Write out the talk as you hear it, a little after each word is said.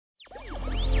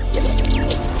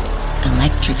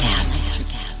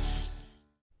NutraCast.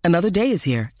 Another day is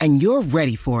here, and you're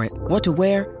ready for it. What to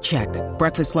wear? Check.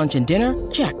 Breakfast, lunch, and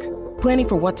dinner? Check. Planning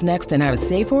for what's next and how to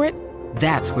save for it?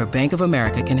 That's where Bank of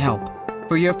America can help.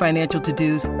 For your financial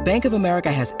to-dos, Bank of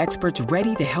America has experts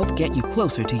ready to help get you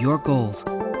closer to your goals.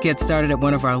 Get started at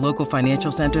one of our local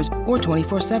financial centers or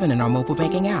 24/7 in our mobile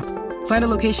banking app. Find a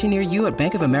location near you at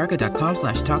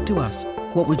bankofamerica.com/talktous.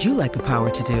 What would you like the power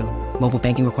to do? Mobile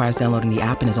banking requires downloading the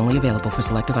app and is only available for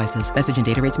select devices. Message and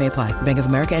data rates may apply. Bank of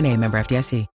America N.A., member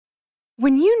FDIC.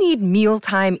 When you need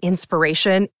mealtime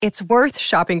inspiration, it's worth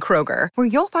shopping Kroger, where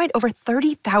you'll find over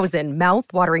 30,000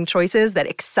 mouth-watering choices that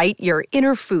excite your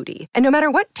inner foodie. And no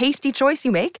matter what tasty choice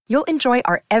you make, you'll enjoy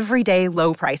our everyday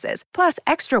low prices, plus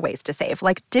extra ways to save,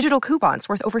 like digital coupons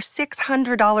worth over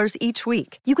 $600 each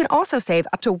week. You can also save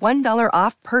up to $1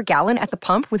 off per gallon at the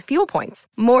pump with fuel points.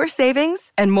 More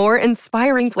savings and more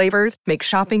inspiring flavors make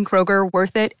shopping Kroger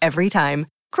worth it every time.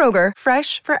 Kroger,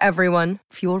 fresh for everyone.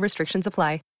 Fuel restrictions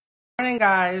apply. Morning,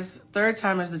 guys. Third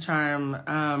time is the charm.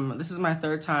 This is my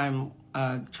third time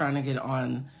trying to get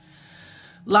on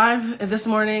live this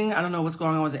morning. I don't know what's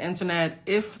going on with the internet.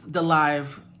 If the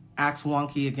live acts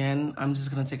wonky again, I'm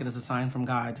just going to take it as a sign from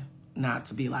God not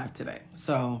to be live today.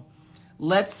 So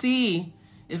let's see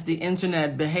if the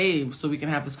internet behaves so we can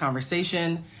have this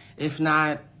conversation. If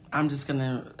not, I'm just going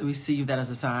to receive that as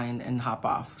a sign and hop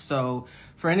off. So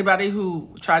for anybody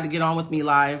who tried to get on with me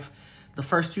live the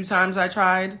first two times I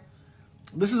tried,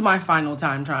 this is my final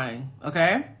time trying,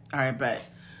 okay? All right, bet.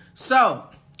 So,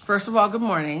 first of all, good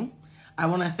morning. I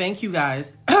want to thank you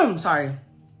guys. Sorry,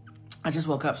 I just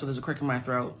woke up, so there's a crick in my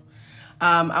throat.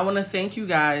 I want to thank you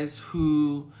guys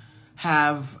who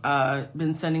have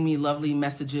been sending me lovely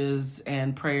messages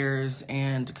and prayers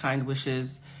and kind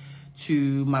wishes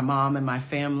to my mom and my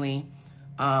family.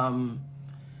 I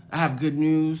have good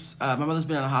news. My mother's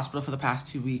been in the hospital for the past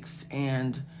 2 weeks,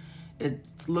 and it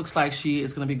looks like she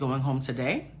is going to be going home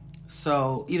today.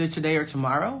 So either today or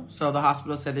tomorrow. So the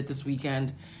hospital said that this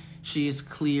weekend she is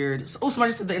cleared. Oh,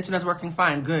 somebody said the internet's working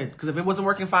fine. Good. Because if it wasn't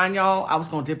working fine, y'all, I was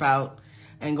going to dip out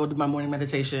and go do my morning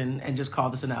meditation and just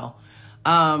call this an L.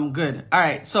 Good. All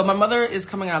right. So my mother is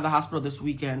coming out of the hospital this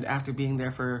weekend after being there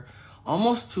for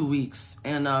almost 2 weeks.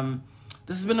 And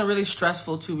this has been a really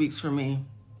stressful 2 weeks for me.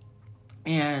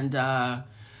 And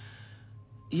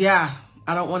yeah,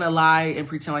 I don't want to lie and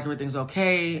pretend like everything's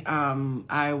okay.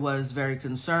 I was very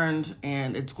concerned,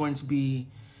 and it's going to be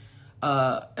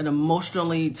an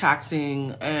emotionally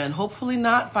taxing and hopefully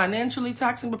not financially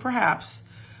taxing, but perhaps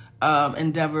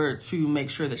endeavor to make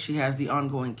sure that she has the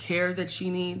ongoing care that she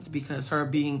needs, because her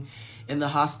being in the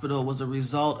hospital was a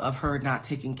result of her not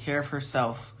taking care of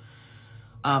herself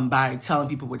by telling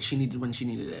people what she needed when she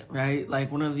needed it, right?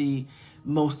 Like, one of the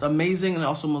most amazing and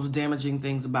also most damaging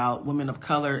things about women of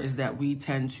color is that we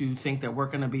tend to think that we're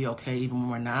going to be okay even when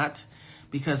we're not,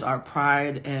 because our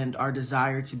pride and our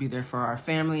desire to be there for our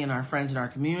family and our friends and our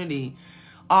community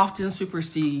often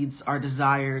supersedes our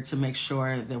desire to make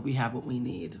sure that we have what we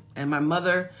need. And my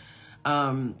mother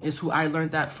is who I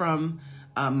learned that from.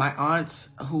 My aunt,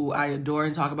 who I adore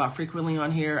and talk about frequently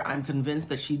on here, I'm convinced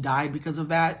that she died because of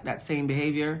that same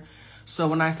behavior. So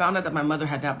when I found out that my mother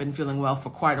had not been feeling well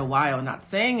for quite a while, not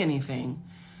saying anything,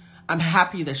 I'm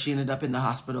happy that she ended up in the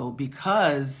hospital,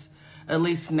 because at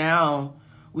least now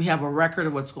we have a record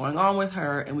of what's going on with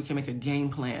her and we can make a game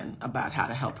plan about how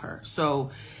to help her.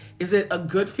 So is it a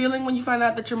good feeling when you find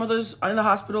out that your mother's in the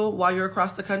hospital while you're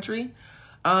across the country?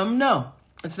 No,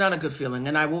 it's not a good feeling.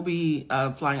 And I will be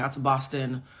flying out to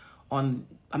Boston on,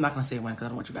 I'm not going to say when because I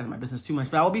don't want you guys in my business too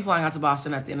much, but I will be flying out to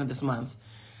Boston at the end of this month.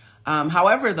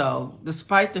 However, though,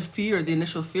 despite the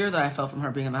initial fear that I felt from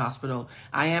her being in the hospital,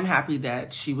 I am happy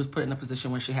that she was put in a position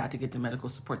where she had to get the medical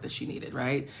support that she needed,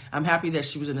 right? I'm happy that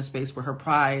she was in a space where her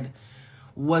pride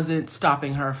wasn't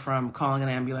stopping her from calling an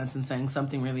ambulance and saying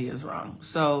something really is wrong.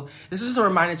 So this is just a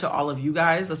reminder to all of you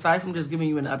guys, aside from just giving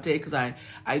you an update, because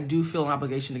I do feel an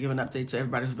obligation to give an update to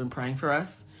everybody who's been praying for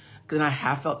us, because I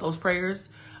have felt those prayers.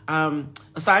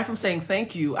 Aside from saying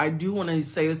thank you, I do want to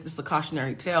say this is a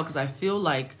cautionary tale, because I feel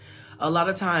like a lot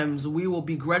of times we will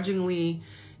begrudgingly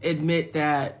admit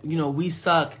that, we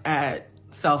suck at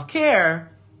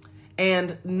self-care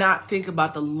and not think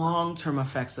about the long-term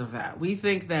effects of that. We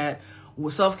think that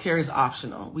self-care is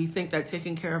optional. We think that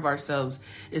taking care of ourselves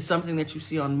is something that you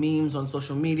see on memes on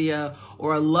social media,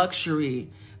 or a luxury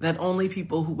that only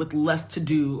people who with less to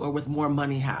do or with more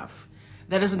money have.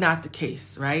 That is not the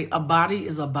case, right? A body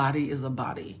is a body is a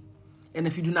body. And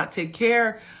if you do not take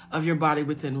care of your body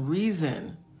within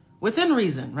reason,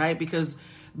 right? Because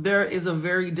there is a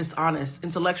very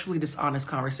intellectually dishonest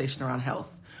conversation around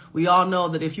health. We all know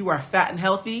that if you are fat and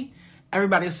healthy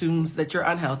everybody assumes that you're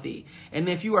unhealthy. And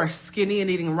if you are skinny and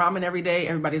eating ramen every day,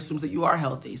 everybody assumes that you are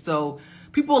healthy. So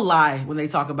people lie when they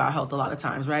talk about health a lot of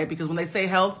times, right? Because when they say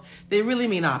health, they really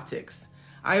mean optics.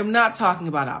 I am not talking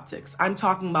about optics. I'm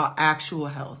talking about actual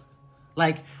health.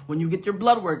 Like when you get your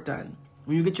blood work done,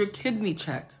 when you get your kidney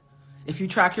checked, if you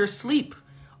track your sleep,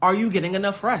 are you getting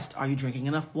enough rest? Are you drinking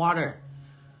enough water?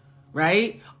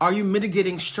 Right? Are you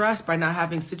mitigating stress by not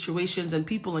having situations and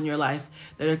people in your life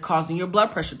that are causing your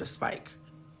blood pressure to spike?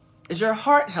 Is your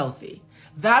heart healthy?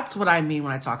 That's what I mean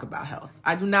when I talk about health.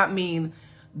 I do not mean,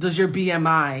 does your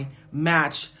BMI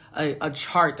match a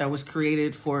chart that was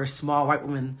created for small white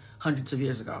women hundreds of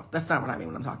years ago? That's not what I mean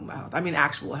when I'm talking about health. I mean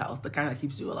actual health, the kind that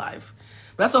keeps you alive.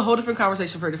 But that's a whole different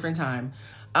conversation for a different time.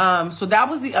 So that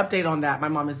was the update on that. My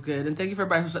mom is good. And thank you for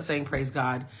everybody who's saying praise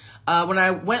God. When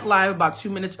I went live about 2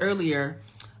 minutes earlier,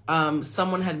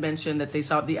 someone had mentioned that they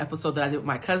saw the episode that I did with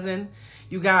my cousin.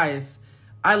 You guys,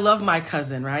 I love my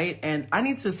cousin, right? And I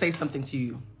need to say something to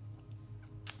you.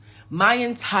 My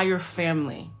entire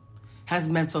family has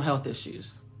mental health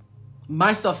issues.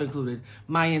 Myself included.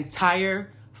 My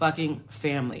entire fucking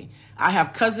family. I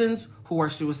have cousins who are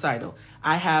suicidal.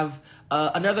 I have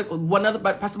one other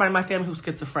person in my family who's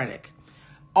schizophrenic.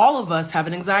 All of us have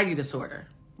an anxiety disorder,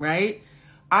 right?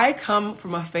 I come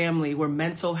from a family where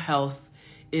mental health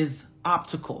is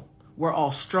optical. We're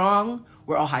all strong.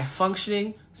 We're all high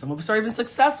functioning. Some of us are even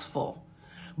successful.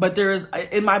 But there is,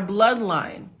 in my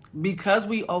bloodline, because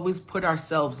we always put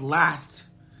ourselves last,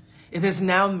 it has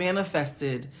now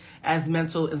manifested as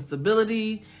mental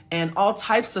instability and all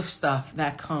types of stuff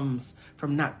that comes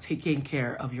from not taking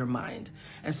care of your mind.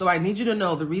 And so I need you to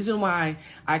know the reason why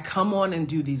I come on and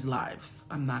do these lives.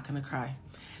 I'm not going to cry.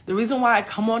 The reason why I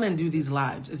come on and do these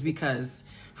lives is because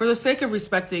for the sake of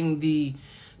respecting the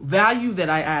value that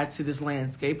I add to this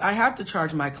landscape, I have to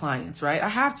charge my clients, right? I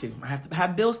have to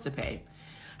have bills to pay.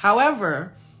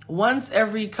 However, once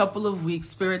every couple of weeks,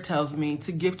 Spirit tells me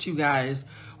to gift you guys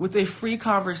with a free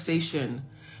conversation,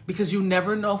 because you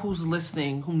never know who's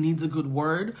listening, who needs a good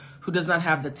word, who does not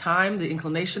have the time, the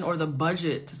inclination, or the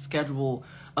budget to schedule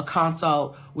a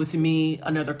consult with me,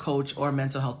 another coach, or a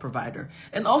mental health provider.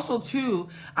 And also, too,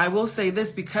 I will say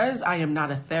this, because I am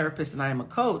not a therapist and I am a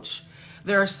coach,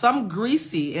 there are some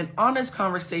greasy and honest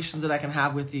conversations that I can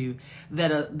have with you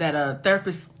that a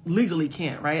therapist legally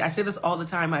can't, right? I say this all the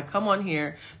time. I come on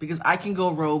here because I can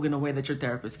go rogue in a way that your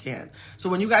therapist can't. So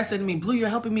when you guys say to me, Blue, you're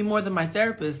helping me more than my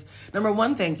therapist, number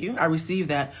one, thank you. I receive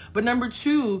that. But number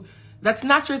two, that's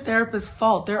not your therapist's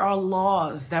fault. There are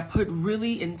laws that put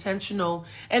really intentional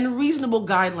and reasonable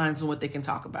guidelines on what they can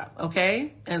talk about,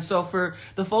 okay? And so for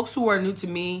the folks who are new to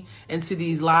me and to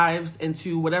these lives and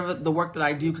to whatever the work that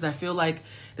I do, because I feel like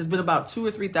there's been about 2,000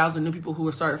 or 3,000 new people who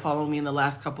have started following me in the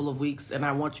last couple of weeks, and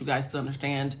I want you guys to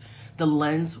understand the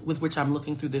lens with which I'm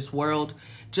looking through this world.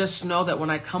 Just know that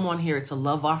when I come on here, it's a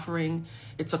love offering,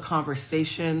 it's a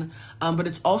conversation, but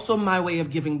it's also my way of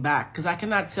giving back, because I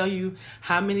cannot tell you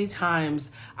how many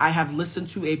times I have listened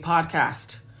to a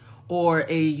podcast or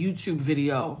a YouTube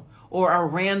video or a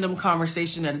random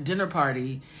conversation at a dinner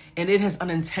party, and it has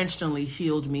unintentionally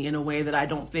healed me in a way that I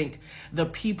don't think the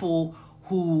people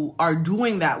who are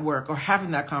doing that work or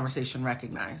having that conversation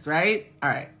recognize, right? All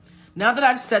right. Now that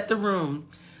I've set the room,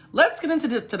 let's get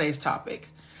into today's topic.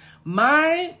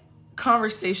 My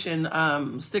conversation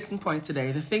sticking point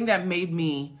today, the thing that made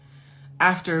me,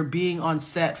 after being on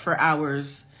set for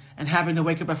hours and having to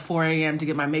wake up at 4 a.m. to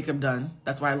get my makeup done,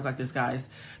 that's why I look like this, guys.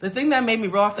 The thing that made me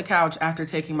roll off the couch after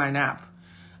taking my nap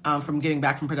from getting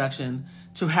back from production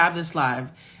to have this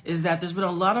live is that there's been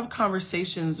a lot of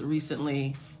conversations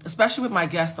recently, especially with my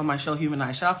guest on my show,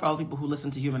 Humanized. Shout out for all the people who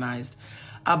listen to Humanized,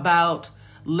 about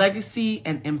legacy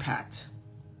and impact.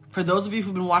 For those of you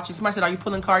who've been watching, somebody said, are you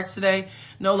pulling cards today?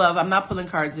 No, love, I'm not pulling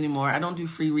cards anymore. I don't do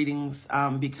free readings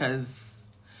because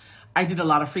I did a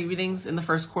lot of free readings in the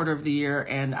first quarter of the year,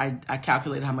 and I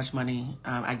calculated how much money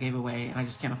I gave away, and I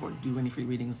just can't afford to do any free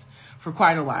readings for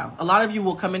quite a while. A lot of you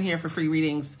will come in here for free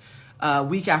readings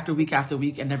week after week after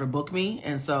week and never book me,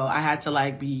 and so I had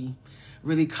to be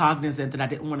really cognizant that I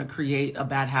didn't want to create a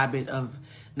bad habit of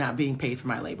not being paid for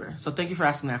my labor. So thank you for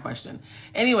asking that question.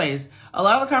 Anyways, a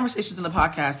lot of the conversations in the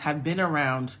podcast have been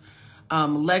around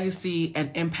legacy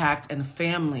and impact and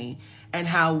family, and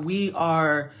how we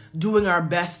are doing our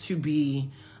best to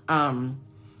be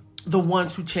the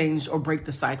ones who change or break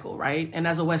the cycle, right? And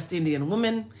as a West Indian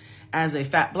woman, as a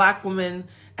fat Black woman,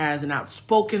 as an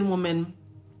outspoken woman,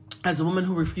 as a woman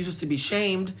who refuses to be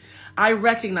shamed, I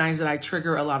recognize that I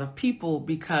trigger a lot of people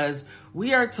because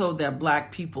we are told that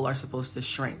Black people are supposed to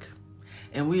shrink.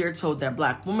 And we are told that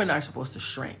Black women are supposed to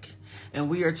shrink. and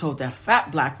we are told that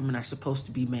fat Black women are supposed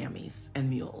to be mammies and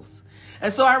mules.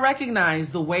 And so I recognize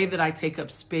the way that I take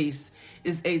up space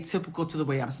is atypical to the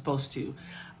way I'm supposed to.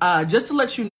 Just to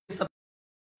let you know.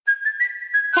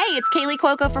 Hey, it's Kaylee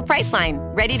Cuoco for Priceline.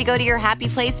 Ready to go to your happy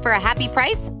place for a happy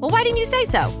price? Well, why didn't you say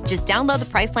so? Just download the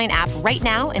Priceline app right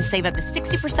now and save up to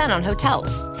 60% on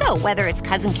hotels. So whether it's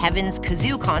Cousin Kevin's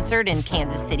Kazoo Concert in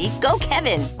Kansas City, go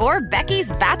Kevin, or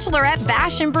Becky's Bachelorette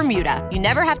Bash in Bermuda, you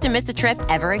never have to miss a trip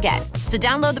ever again. So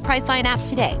download the Priceline app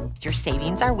today. Your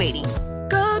savings are waiting.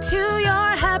 Go to your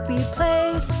happy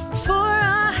place for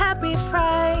a happy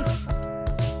price.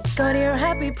 Go to your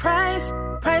happy price,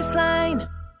 Priceline.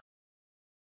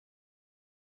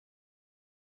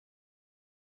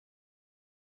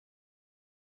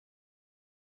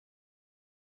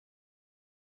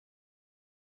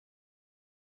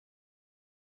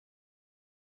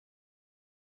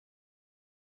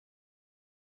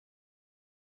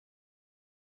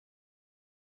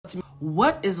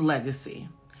 What is legacy?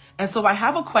 And so I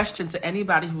have a question to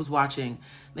anybody who's watching.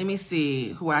 Let me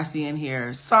see who I see in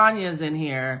here. Sonia's in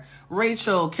here.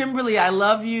 Rachel, Kimberly, I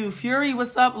love you. Fury,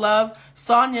 what's up, love?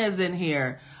 Sonia is in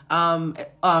here.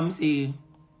 See.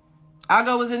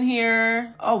 Ago is in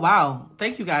here. Oh, wow.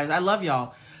 Thank you, guys. I love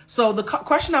y'all. So the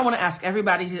question I want to ask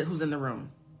everybody who's in the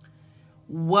room.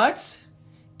 What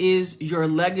is your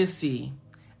legacy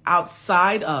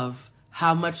outside of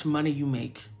how much money you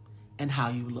make and how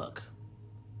you look?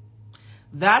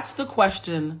 That's the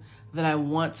question that I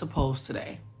want to pose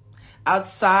today.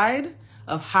 Outside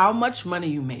of how much money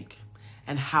you make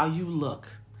and how you look,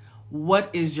 what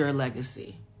is your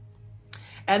legacy?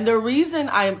 And the reason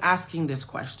I am asking this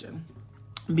question,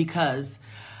 because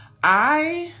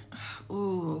I'm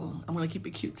going to keep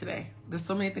it cute today. There's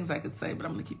so many things I could say, but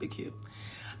I'm going to keep it cute.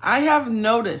 I have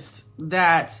noticed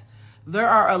that there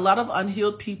are a lot of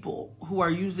unhealed people who are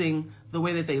using the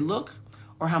way that they look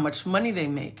or how much money they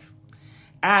make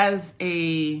as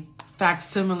a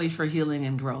facsimile for healing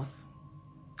and growth,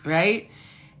 right?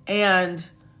 And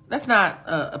that's not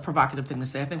a provocative thing to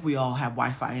say. I think we all have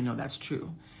Wi-Fi and know that's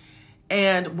true.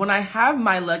 And when I have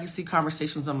my legacy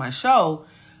conversations on my show,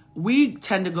 we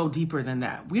tend to go deeper than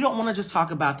that. We don't want to just talk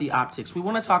about the optics. We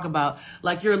want to talk about,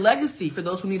 like, your legacy, for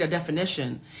those who need a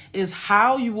definition, is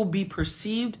how you will be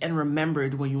perceived and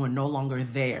remembered when you are no longer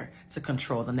there to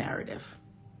control the narrative.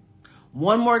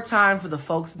 One more time for the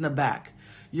folks in the back.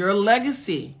 Your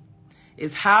legacy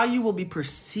is how you will be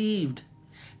perceived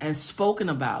and spoken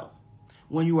about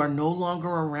when you are no longer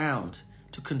around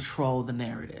to control the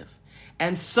narrative.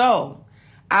 And so,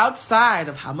 outside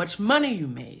of how much money you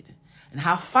made and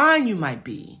how fine you might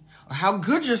be or how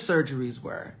good your surgeries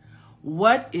were,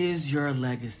 what is your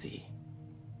legacy?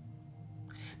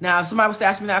 Now, if somebody was to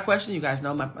ask me that question, you guys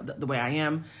know the way I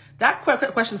am. That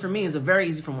question for me is a very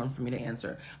easy one for me to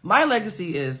answer. My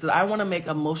legacy is that I want to make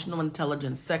emotional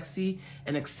intelligence sexy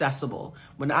and accessible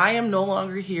when I am no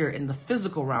longer here in the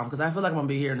physical realm, because I feel like I'm going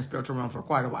to be here in the spiritual realm for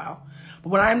quite a while. But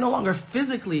when I am no longer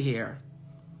physically here,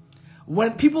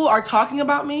 when people are talking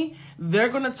about me, they're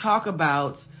going to talk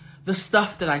about the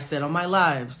stuff that I said on my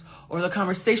lives, or the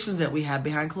conversations that we had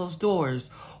behind closed doors,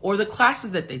 or the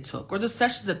classes that they took, or the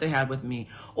sessions that they had with me,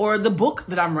 or the book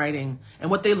that I'm writing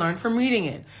and what they learned from reading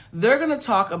it. They're going to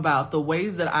talk about the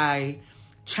ways that I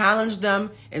challenged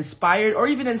them, inspired, or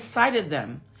even incited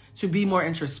them to be more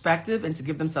introspective and to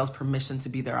give themselves permission to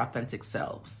be their authentic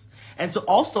selves. And to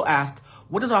also ask,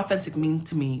 what does authentic mean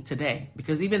to me today?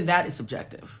 Because even that is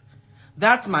subjective.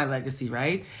 That's my legacy,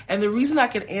 right? And the reason I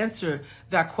can answer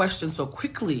that question so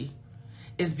quickly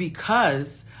is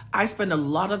because I spend a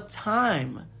lot of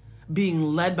time being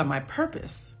led by my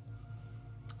purpose.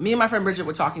 Me and my friend Bridget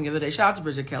were talking the other day. Shout out to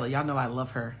Bridget Kelly. Y'all know I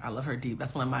love her. I love her deep.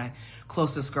 That's one of my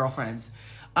closest girlfriends.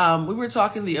 We were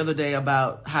talking the other day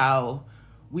about how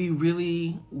we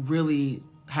really, really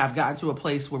have gotten to a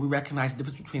place where we recognize the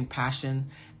difference between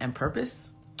passion and purpose.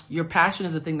 Your passion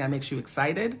is the thing that makes you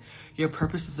excited. Your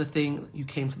purpose is the thing you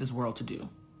came to this world to do,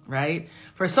 right?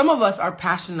 For some of us, our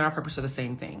passion and our purpose are the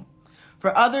same thing.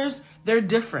 For others, they're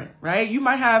different, right? You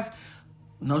might have,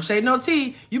 no shade, no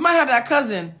tea, you might have that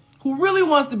cousin who really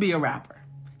wants to be a rapper.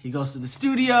 He goes to the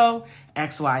studio,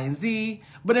 X, Y, and Z,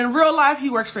 but in real life, he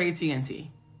works for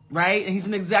AT&T, right? And he's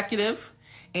an executive,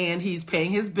 and he's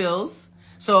paying his bills.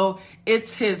 So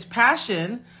it's his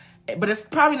passion, but it's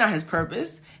probably not his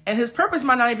purpose. And his purpose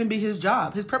might not even be his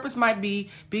job. His purpose might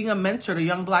be being a mentor to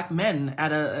young Black men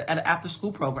at an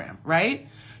after-school program, right?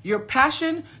 Your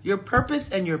passion, your purpose,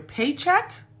 and your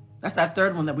paycheck, that's that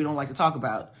third one that we don't like to talk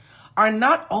about, are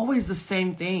not always the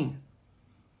same thing.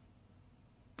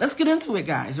 Let's get into it,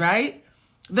 guys, right?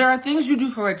 There are things you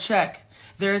do for a check.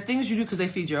 There are things you do because they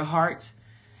feed your heart.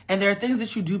 And there are things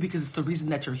that you do because it's the reason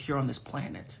that you're here on this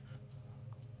planet.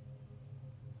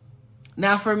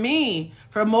 Now, for me,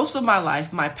 for most of my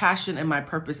life, my passion and my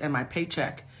purpose and my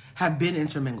paycheck have been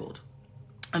intermingled.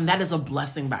 And that is a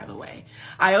blessing, by the way.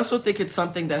 I also think it's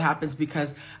something that happens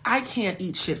because I can't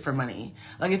eat shit for money.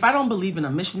 Like, if I don't believe in a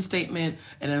mission statement,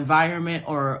 an environment,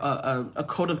 or a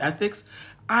code of ethics,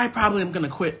 I probably am going to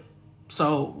quit.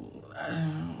 So,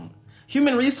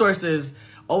 human resources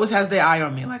always has their eye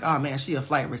on me. Like, oh man, she a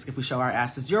flight risk if we show our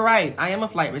asses. You're right. I am a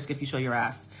flight risk if you show your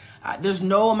ass. There's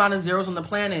no amount of zeros on the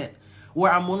planet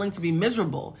where I'm willing to be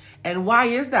miserable. And why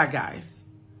is that, guys?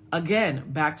 Again,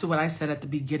 back to what I said at the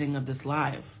beginning of this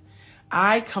live.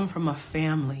 I come from a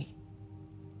family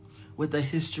with a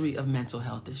history of mental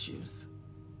health issues.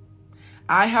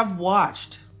 I have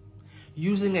watched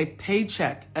using a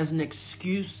paycheck as an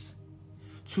excuse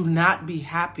to not be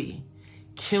happy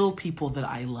kill people that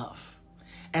I love.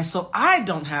 And so I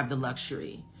don't have the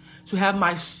luxury to have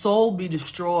my soul be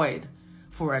destroyed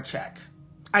for a check.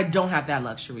 I don't have that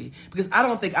luxury because I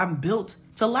don't think I'm built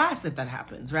to last if that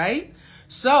happens, right?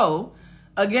 So,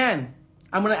 again,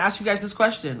 I'm going to ask you guys this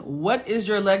question. What is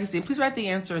your legacy? And please write the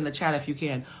answer in the chat if you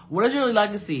can. What is your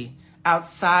legacy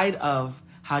outside of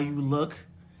how you look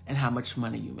and how much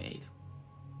money you made?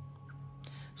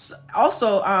 So,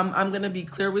 also, I'm going to be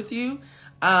clear with you.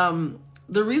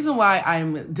 The reason why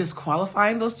I'm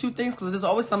disqualifying those two things, because there's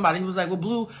always somebody who's like, well,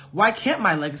 Blue, why can't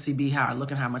my legacy be how I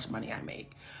look and how much money I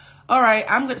make? All right,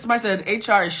 somebody said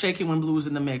HR is shaking when Blue is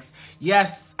in the mix.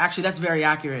 Yes, actually, that's very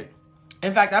accurate.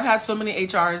 In fact, I've had so many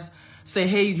HRs say,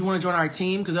 hey, do you want to join our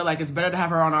team? Because they're like, it's better to have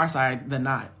her on our side than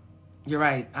not. You're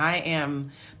right. I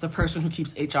am the person who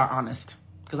keeps HR honest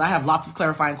because I have lots of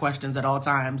clarifying questions at all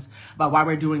times about why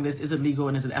we're doing this. Is it legal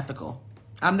and is it ethical?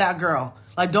 I'm that girl.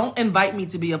 Like, don't invite me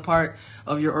to be a part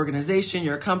of your organization,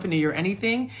 your company, or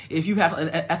anything if you have an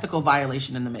ethical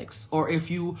violation in the mix, or if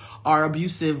you are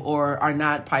abusive or are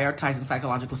not prioritizing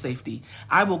psychological safety.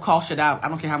 I will call shit out. I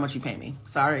don't care how much you pay me.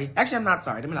 Sorry. Actually, I'm not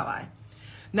sorry. Let me not lie.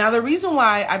 Now, the reason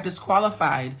why I've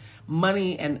disqualified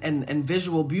money and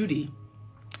visual beauty,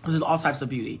 because there's all types of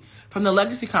beauty, from the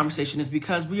legacy conversation is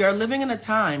because we are living in a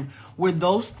time where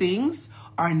those things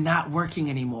are not working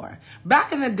anymore.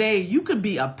 Back in the day, you could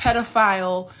be a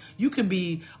pedophile, you could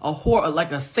be a whore,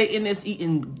 like a Satanist,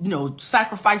 eating,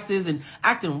 sacrifices and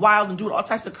acting wild and doing all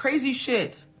types of crazy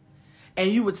shit,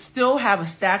 and you would still have a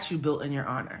statue built in your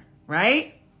honor,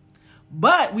 right?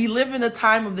 But we live in a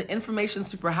time of the information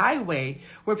superhighway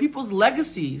where people's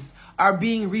legacies are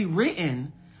being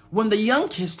rewritten when the young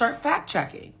kids start fact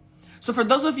checking. So for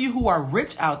those of you who are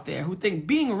rich out there, who think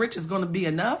being rich is going to be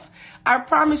enough, I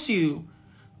promise you,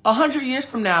 100 years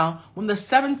from now, when the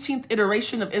 17th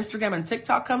iteration of Instagram and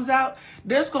TikTok comes out,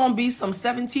 there's going to be some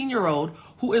 17-year-old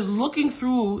who is looking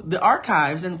through the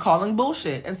archives and calling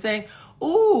bullshit and saying,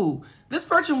 ooh, this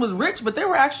person was rich, but they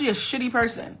were actually a shitty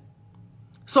person.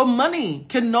 So money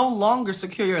can no longer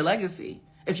secure your legacy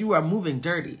if you are moving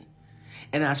dirty.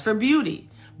 And as for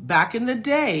beauty, back in the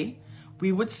day,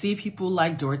 we would see people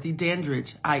like Dorothy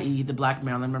Dandridge, i.e. the Black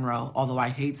Marilyn Monroe, although I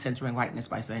hate censoring whiteness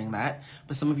by saying that,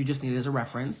 but some of you just need it as a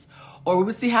reference. Or we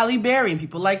would see Halle Berry and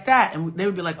people like that, and they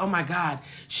would be like, oh my God,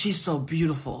 she's so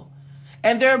beautiful.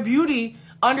 And their beauty,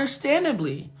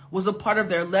 understandably, was a part of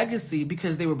their legacy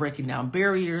because they were breaking down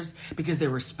barriers, because they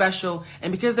were special,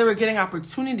 and because they were getting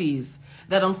opportunities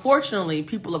that unfortunately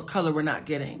people of color were not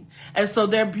getting. And so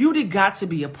their beauty got to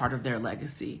be a part of their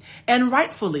legacy, and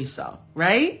rightfully so,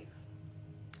 right?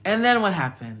 And then what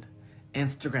happened?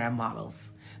 Instagram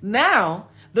models. Now,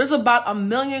 there's about 1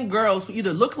 million girls who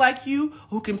either look like you,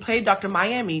 who can play Dr.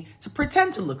 Miami to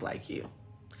pretend to look like you.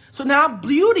 So now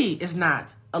beauty is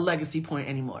not a legacy point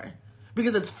anymore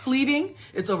because it's fleeting,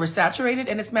 it's oversaturated,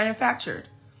 and it's manufactured.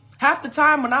 Half the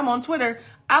time when I'm on Twitter,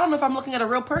 I don't know if I'm looking at a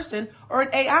real person or an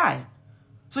AI.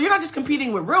 So you're not just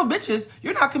competing with real bitches,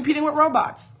 you're not competing with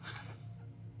robots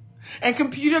and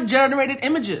computer-generated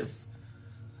images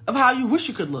of how you wish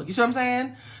you could look. You see what I'm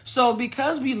saying? So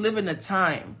because we live in a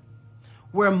time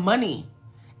where money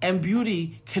and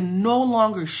beauty can no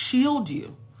longer shield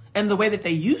you in the way that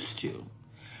they used to,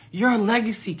 your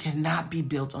legacy cannot be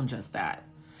built on just that.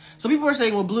 So people are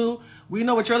saying, well, Blue, we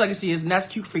know what your legacy is, and that's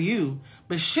cute for you.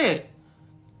 But shit,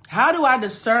 how do I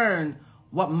discern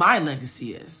what my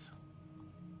legacy is?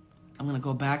 I'm going to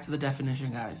go back to the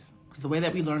definition, guys, because the way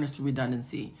that we learn is through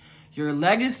redundancy. Your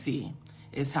legacy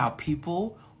is how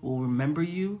people will remember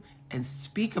you and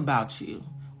speak about you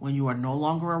when you are no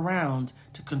longer around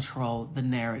to control the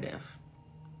narrative.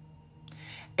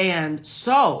 And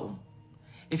so,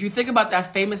 if you think about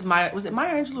that famous was it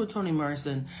Maya Angelou or Toni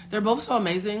Morrison? They're both so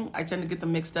amazing. I tend to get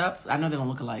them mixed up. I know they don't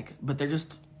look alike, but they're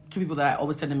just two people that I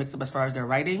always tend to mix up as far as their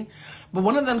writing. But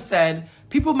one of them said,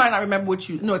 people might not remember what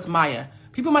you, no, it's Maya.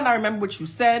 People might not remember what you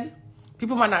said.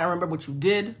 People might not remember what you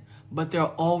did, but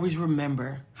they'll always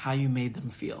remember how you made them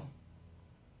feel.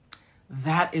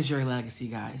 That is your legacy,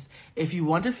 guys. If you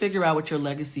want to figure out what your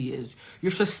legacy is,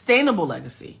 your sustainable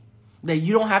legacy, that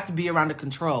you don't have to be around to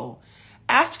control,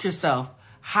 ask yourself,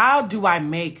 how do I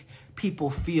make people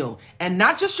feel? And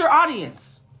not just your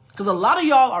audience. Because a lot of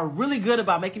y'all are really good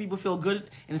about making people feel good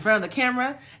in front of the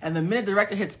camera. And the minute the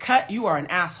director hits cut, you are an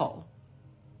asshole.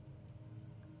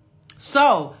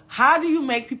 So how do you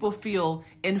make people feel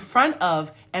in front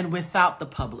of and without the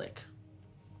public?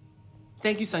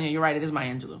 Thank you, Sonia. You're right. It is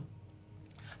Maya Angelou.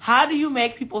 How do you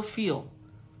make people feel?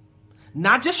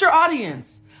 Not just your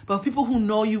audience, but people who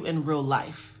know you in real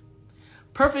life.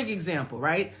 Perfect example,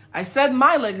 right? I said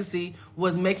my legacy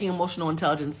was making emotional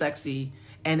intelligence sexy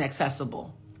and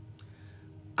accessible.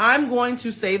 I'm going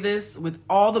to say this with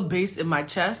all the bass in my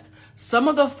chest. Some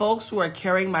of the folks who are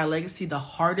carrying my legacy the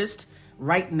hardest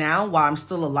right now while I'm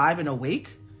still alive and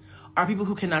awake are people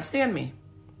who cannot stand me.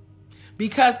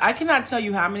 Because I cannot tell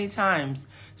you how many times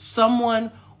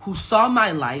someone who saw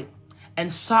my light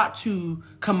and sought to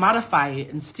commodify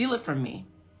it and steal it from me.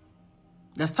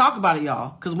 Let's talk about it,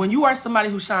 y'all. Because when you are somebody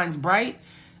who shines bright,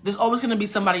 there's always going to be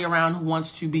somebody around who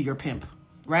wants to be your pimp,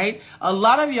 right? A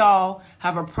lot of y'all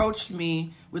have approached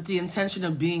me with the intention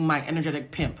of being my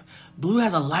energetic pimp. Blue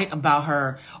has a light about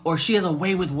her, or she has a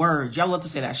way with words. Y'all love to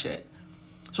say that shit.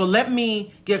 So let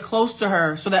me get close to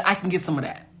her so that I can get some of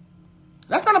that.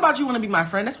 That's not about you want to be my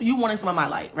friend. That's you wanting some of my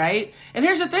light, right? And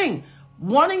here's the thing.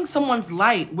 Wanting someone's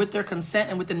light with their consent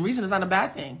and within reason is not a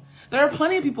bad thing. There are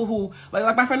plenty of people who,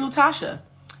 like my friend Lutasha.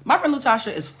 My friend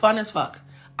Lutasha is fun as fuck.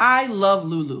 I love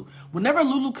Lulu. Whenever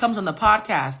Lulu comes on the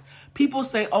podcast, people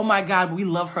say, oh my God, we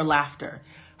love her laughter.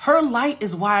 Her light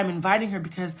is why I'm inviting her,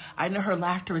 because I know her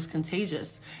laughter is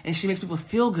contagious and she makes people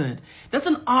feel good. That's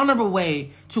an honorable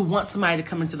way to want somebody to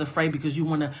come into the fray because you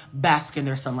want to bask in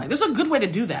their sunlight. There's a good way to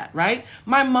do that, right?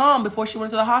 My mom, before she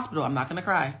went to the hospital, I'm not going to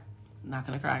cry. I'm not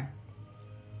going to cry.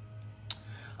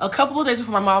 A couple of days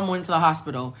before my mom went to the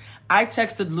hospital, I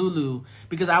texted Lulu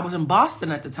because I was in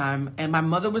Boston at the time, and my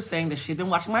mother was saying that she'd been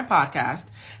watching my podcast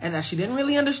and that she didn't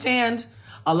really understand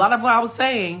a lot of what I was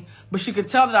saying, but she could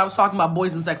tell that I was talking about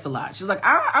boys and sex a lot. She's like,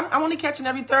 I'm only catching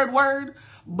every third word,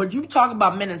 but you talk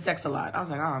about men and sex a lot. I was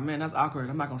like, oh man, that's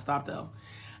awkward. I'm not going to stop though.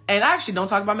 And I actually don't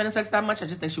talk about men and sex that much. I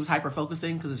just think she was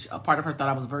hyper-focusing because a part of her thought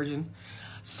I was a virgin.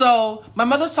 So my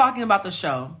mother's talking about the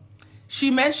show. She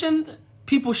mentioned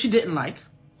people she didn't like,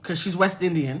 because she's West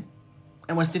Indian,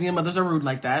 and West Indian mothers are rude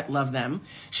like that. Love them.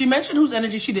 She mentioned whose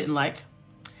energy she didn't like.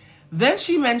 Then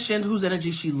she mentioned whose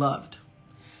energy she loved.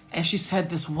 And she said,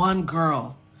 this one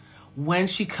girl, when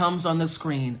she comes on the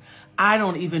screen, I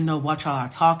don't even know what y'all are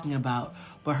talking about,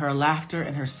 but her laughter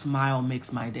and her smile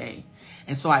makes my day.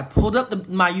 And so I pulled up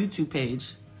my YouTube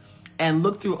page and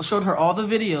looked through, showed her all the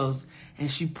videos, and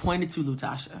she pointed to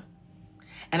Lutasha.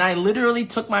 And I literally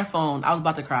took my phone, I was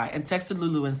about to cry, and texted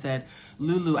Lulu and said,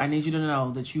 Lulu, I need you to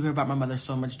know that you heard about my mother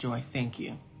so much joy. Thank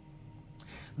you.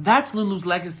 That's Lulu's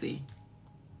legacy.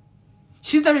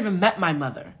 She's never even met my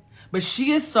mother, but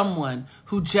she is someone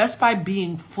who just by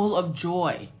being full of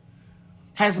joy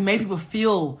has made people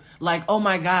feel like, oh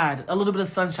my God, a little bit of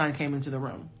sunshine came into the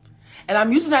room. And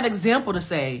I'm using that example to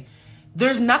say,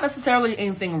 there's not necessarily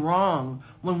anything wrong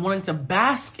when wanting to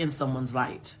bask in someone's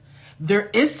light.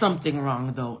 There is something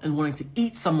wrong, though, in wanting to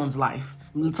eat someone's light,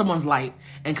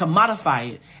 and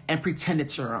commodify it and pretend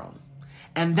it's your own.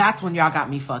 And that's when y'all got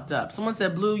me fucked up. Someone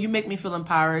said, Blue, you make me feel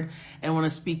empowered and want to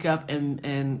speak up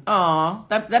and aw,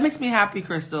 that makes me happy,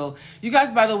 Crystal. You guys,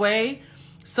 by the way,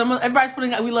 everybody's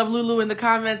putting we love Lulu in the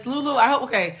comments. Lulu, I hope,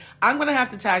 okay, I'm going to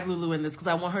have to tag Lulu in this because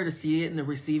I want her to see it and to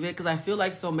receive it, because I feel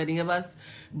like so many of us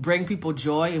bring people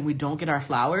joy and we don't get our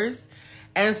flowers.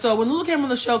 And so when Lulu came on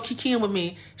the show, kikiing with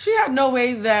me, she had no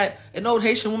way that an old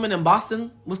Haitian woman in Boston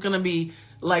was going to be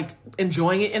like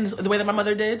enjoying it in the way that my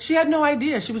mother did. She had no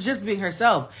idea. She was just being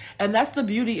herself. And that's the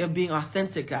beauty of being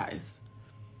authentic, guys.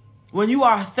 When you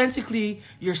are authentically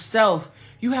yourself,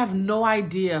 you have no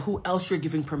idea who else you're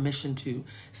giving permission to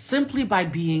simply by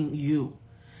being you.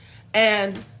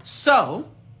 And so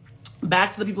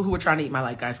back to the people who were trying to eat my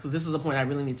light, guys, because this is a point I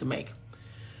really need to make.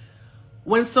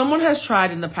 When someone has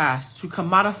tried in the past to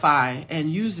commodify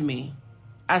and use me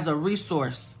as a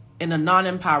resource in a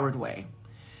non-empowered way,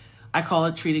 I call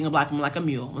it treating a black woman like a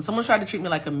mule. When someone tried to treat me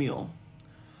like a mule,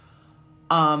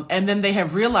 and then they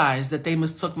have realized that they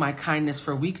mistook my kindness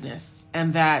for weakness,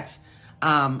 and that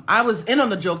I was in on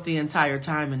the joke the entire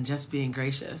time and just being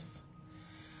gracious.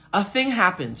 A thing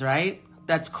happens, right?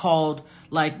 That's called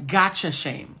like gotcha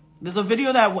shame. There's a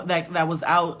video that was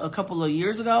out a couple of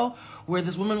years ago where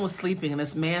this woman was sleeping and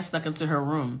this man snuck into her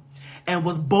room and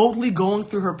was boldly going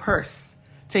through her purse,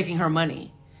 taking her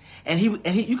money. And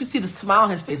you could see the smile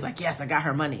on his face, like, yes, I got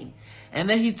her money. And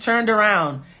then he turned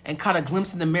around and caught a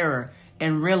glimpse in the mirror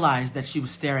and realized that she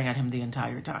was staring at him the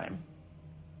entire time.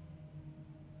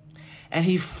 And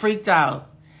he freaked out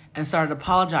and started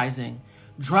apologizing,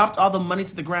 dropped all the money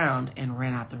to the ground, and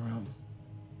ran out the room.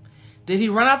 Did he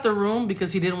run out the room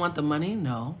because he didn't want the money?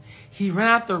 No. He ran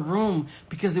out the room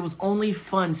because it was only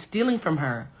fun stealing from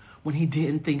her when he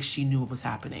didn't think she knew what was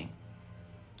happening.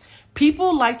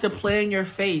 People like to play in your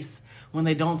face when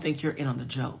they don't think you're in on the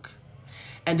joke.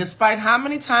 And despite how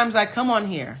many times I come on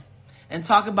here and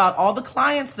talk about all the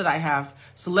clients that I have,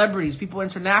 celebrities, people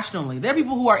internationally, there are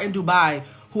people who are in Dubai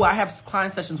who I have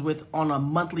client sessions with on a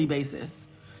monthly basis.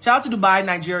 Shout out to Dubai,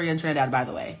 Nigeria, and Trinidad, by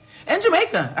the way. And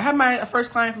Jamaica. I had my first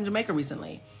client from Jamaica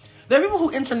recently. There are people who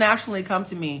internationally come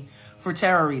to me for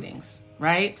tarot readings,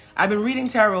 right? I've been reading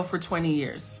tarot for 20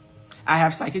 years. I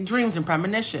have psychic dreams and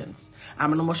premonitions.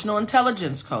 I'm an emotional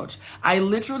intelligence coach. I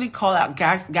literally call out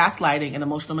gaslighting and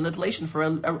emotional manipulation for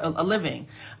a living.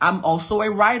 I'm also a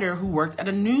writer who worked at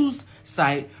a news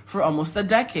site for almost a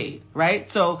decade,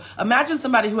 right? So imagine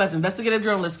somebody who has investigative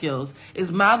journalist skills,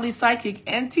 is mildly psychic,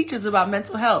 and teaches about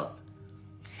mental health.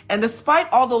 And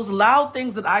despite all those loud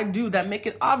things that I do that make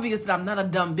it obvious that I'm not a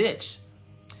dumb bitch,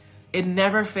 it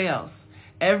never fails.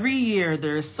 Every year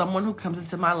there is someone who comes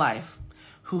into my life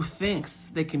who thinks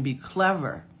they can be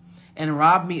clever and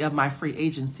rob me of my free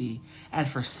agency, and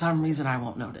for some reason I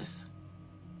won't notice.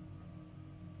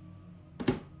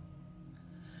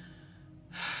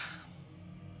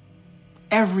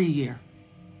 Every year.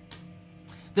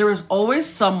 There is always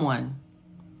someone.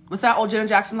 What's that old Janet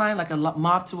Jackson line? Like a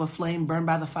moth to a flame burned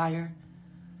by the fire?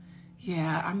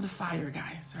 Yeah, I'm the fire,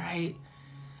 guys, right?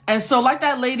 And so like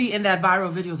that lady in that viral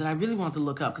video that I really wanted to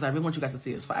look up because I really want you guys to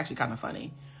see it. It's actually kind of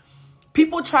funny.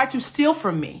 People try to steal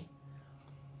from me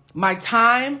my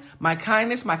time, my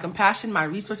kindness, my compassion, my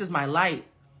resources, my light.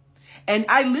 And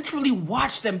I literally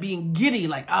watch them being giddy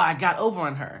like, oh, I got over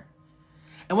on her.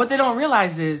 And what they don't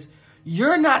realize is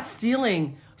you're not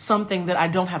stealing something that I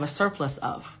don't have a surplus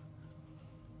of.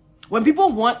 When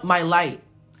people want my light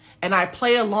and I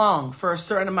play along for a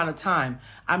certain amount of time,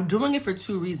 I'm doing it for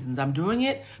two reasons. I'm doing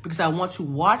it because I want to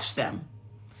watch them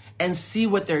and see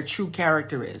what their true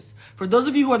character is. For those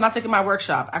of you who are not taking my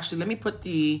workshop, actually, let me put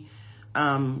the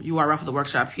URL for the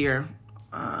workshop here.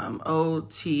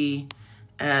 OTS.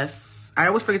 I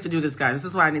always forget to do this, guys. This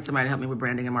is why I need somebody to help me with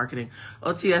branding and marketing.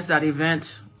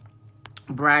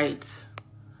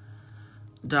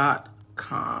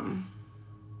 OTS.eventbrite.com.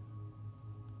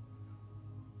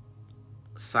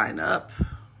 Sign up.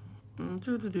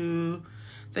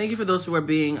 Thank you for those who are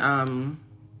being...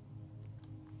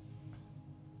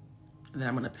 And then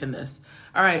I'm going to pin this.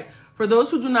 All right. For those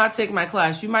who do not take my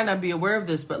class, you might not be aware of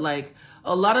this, but like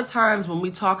a lot of times when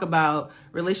we talk about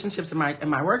relationships in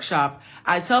my workshop,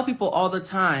 I tell people all the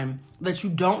time that you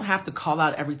don't have to call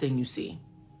out everything you see,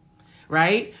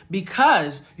 right?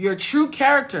 Because your true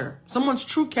character, someone's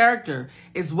true character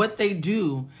is what they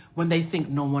do when they think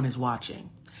no one is watching.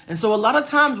 And so a lot of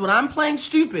times when I'm playing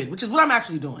stupid, which is what I'm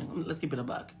actually doing, let's keep it a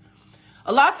buck.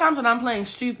 A lot of times when I'm playing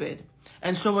stupid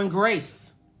and showing grace,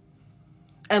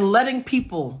 and letting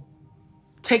people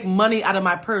take money out of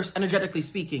my purse, energetically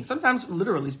speaking. Sometimes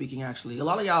literally speaking, actually. A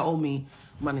lot of y'all owe me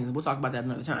money. We'll talk about that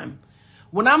another time.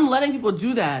 When I'm letting people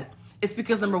do that, it's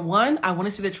because, number one, I want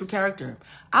to see their true character.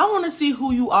 I want to see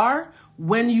who you are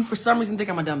when you, for some reason, think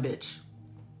I'm a dumb bitch.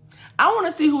 I want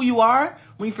to see who you are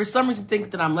when you, for some reason,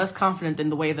 think that I'm less confident than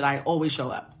the way that I always show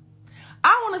up.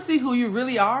 I want to see who you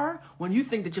really are when you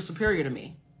think that you're superior to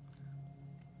me.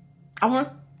 Hold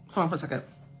on for a second.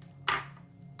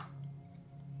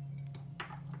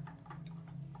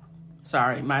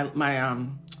 Sorry, my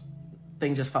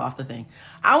thing just fell off the thing.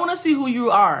 I want to see who you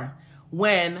are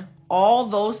when all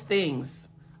those things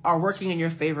are working in your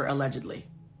favor, allegedly.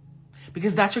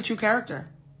 Because that's your true character.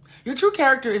 Your true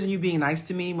character isn't you being nice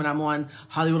to me when I'm on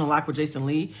Hollywood Unlocked with Jason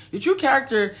Lee. Your true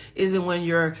character isn't when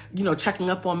you're, checking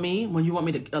up on me, when you want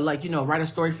me to, write a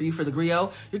story for you for the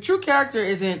griot. Your true character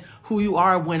isn't who you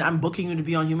are when I'm booking you to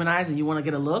be on Humanize and you want to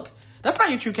get a look. That's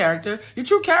not your true character. Your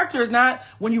true character is not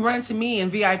when you run into me in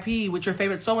VIP with your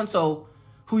favorite so-and-so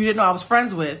who you didn't know I was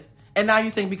friends with. And now you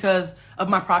think because of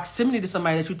my proximity to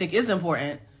somebody that you think is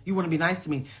important, you want to be nice to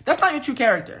me. That's not your true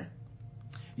character.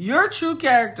 Your true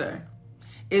character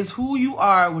is who you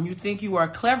are when you think you are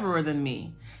cleverer than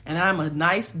me and I'm a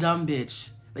nice, dumb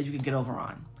bitch that you can get over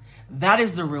on. That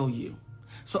is the real you.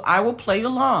 So I will play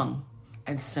along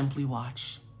and simply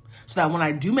watch. so that when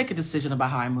I do make a decision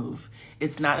about how I move,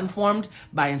 it's not informed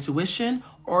by intuition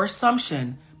or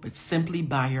assumption, but simply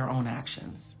by your own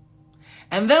actions.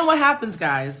 And then what happens,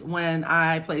 guys, when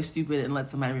I play stupid and let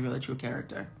somebody reveal a true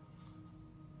character?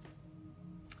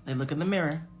 They look in the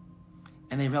mirror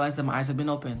and they realize that my eyes have been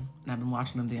open and I've been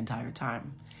watching them the entire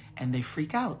time. And they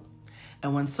freak out.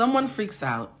 And when someone freaks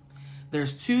out,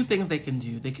 there's two things they can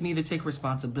do. They can either take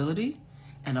responsibility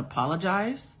and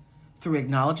apologize through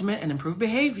acknowledgement and improve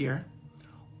behavior,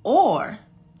 or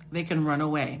they can run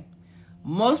away.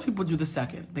 Most people do the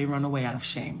second. They run away out of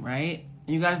shame, right?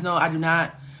 And you guys know I do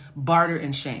not barter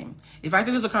in shame. If I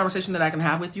think there's a conversation that I can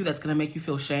have with you that's going to make you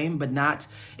feel shame, but not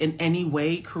in any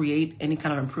way create any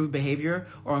kind of improved behavior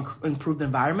or improved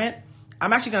environment,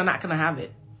 I'm actually not going to have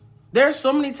it. There are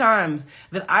so many times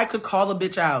that I could call a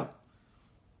bitch out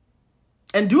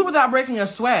and do it without breaking a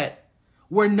sweat,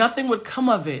 where nothing would come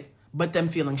of it but them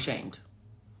feeling shamed.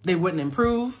 They wouldn't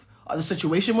improve, or the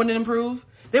situation wouldn't improve.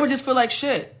 They would just feel like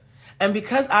shit. And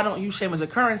because I don't use shame as a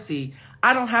currency,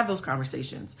 I don't have those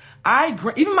conversations.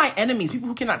 Even my enemies, people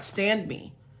who cannot stand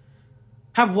me,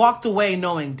 have walked away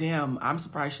knowing, damn, I'm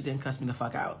surprised she didn't cuss me the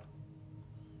fuck out.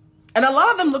 And a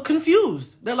lot of them look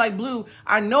confused. They're like, Blue,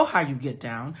 I know how you get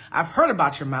down. I've heard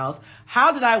about your mouth.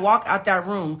 How did I walk out that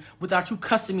room without you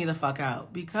cussing me the fuck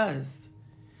out? Because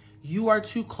you are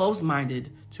too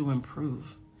close-minded to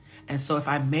improve. And so if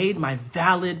I made my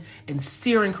valid and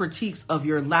searing critiques of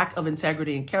your lack of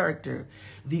integrity and character,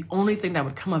 the only thing that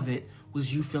would come of it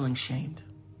was you feeling shamed.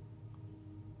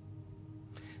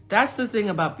 That's the thing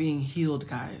about being healed,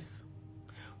 guys.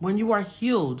 When you are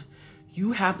healed,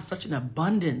 you have such an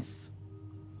abundance,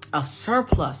 a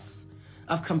surplus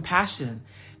of compassion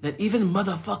that even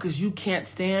motherfuckers you can't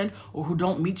stand or who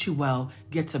don't meet you well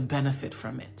get to benefit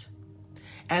from it.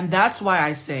 And that's why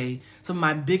I say some of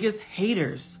my biggest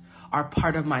haters are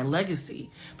part of my legacy,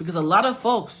 because a lot of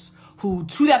folks who,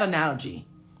 to that analogy,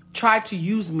 tried to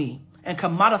use me and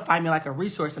commodify me like a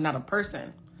resource and not a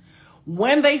person,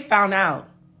 when they found out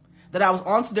that I was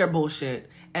onto their bullshit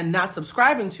and not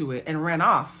subscribing to it and ran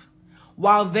off,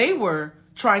 while they were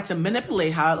trying to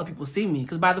manipulate how other people see me.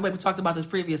 Because by the way, we talked about this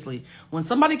previously. When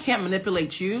somebody can't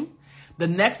manipulate you, the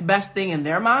next best thing in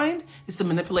their mind is to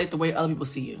manipulate the way other people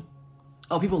see you.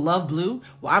 Oh, people love Blue?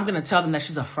 Well, I'm going to tell them that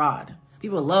she's a fraud.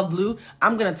 People love Blue?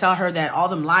 I'm going to tell her that all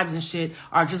them lives and shit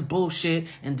are just bullshit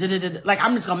and da-da-da-da. Like,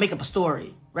 I'm just going to make up a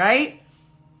story, right?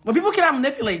 When people cannot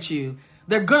manipulate you,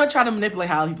 they're going to try to manipulate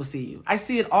how people see you. I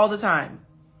see it all the time.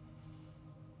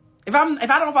 If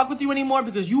I don't fuck with you anymore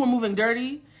because you were moving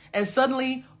dirty and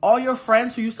suddenly all your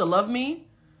friends who used to love me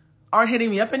aren't hitting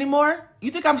me up anymore,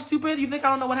 you think I'm stupid? You think I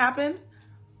don't know what happened?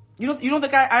 You don't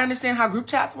think I understand how group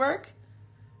chats work?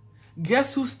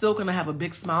 Guess who's still going to have a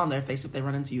big smile on their face if they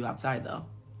run into you outside, though?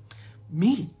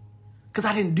 Me. Because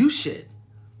I didn't do shit.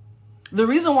 The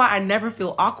reason why I never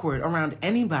feel awkward around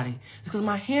anybody is because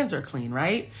my hands are clean,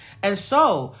 right? And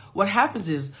so what happens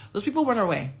is those people run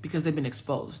away because they've been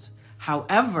exposed.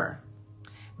 However,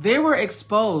 they were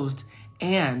exposed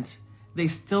and they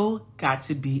still got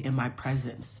to be in my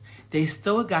presence. They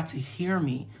still got to hear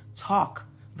me talk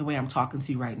the way I'm talking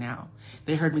to you right now.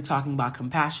 They heard me talking about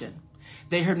compassion.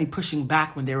 They heard me pushing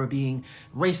back when they were being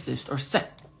racist or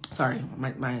sorry,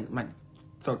 my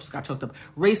throat just got choked up.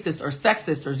 Racist or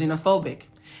sexist or xenophobic.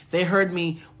 They heard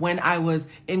me when I was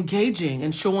engaging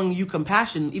and showing you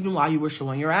compassion even while you were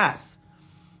showing your ass.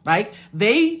 Right?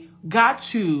 They got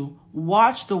to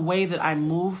watch the way that I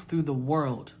move through the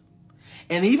world.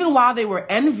 And even while they were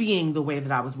envying the way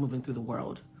that I was moving through the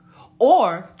world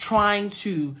or trying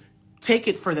to take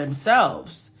it for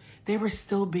themselves, they were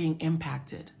still being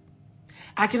impacted.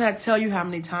 I cannot tell you how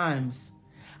many times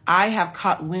I have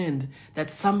caught wind that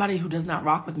somebody who does not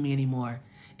rock with me anymore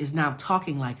is now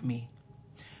talking like me,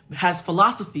 has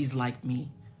philosophies like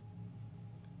me,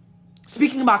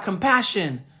 speaking about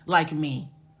compassion like me,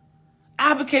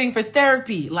 advocating for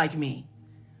therapy like me.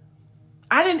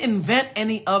 I didn't invent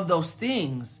any of those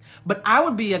things, but I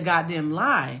would be a goddamn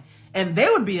lie, and they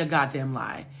would be a goddamn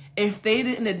lie if they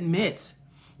didn't admit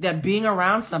that being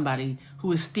around somebody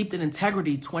who is steeped in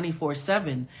integrity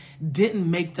 24/7 didn't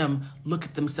make them look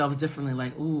at themselves differently.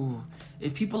 Like, ooh,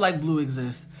 if people like Blue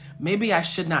exist, maybe I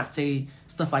should not say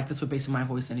stuff like this with bass in my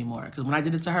voice anymore. Because when I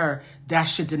did it to her, that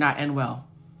shit did not end well.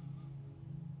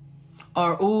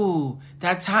 Or, ooh,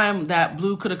 that time that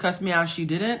Blue could have cussed me out, she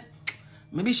didn't.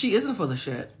 Maybe she isn't full of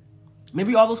shit.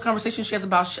 Maybe all those conversations she has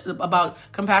about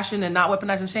compassion and not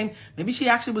weaponizing shame, maybe she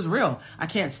actually was real. I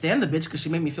can't stand the bitch because she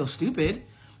made me feel stupid.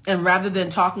 And rather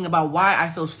than talking about why I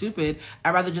feel stupid,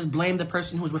 I'd rather just blame the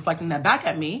person who's reflecting that back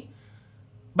at me.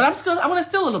 But I want to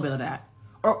steal a little bit of that.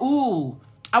 Or, ooh,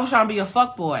 I was trying to be a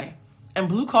fuckboy. And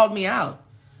Blue called me out.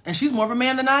 And she's more of a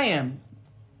man than I am.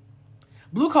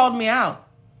 Blue called me out.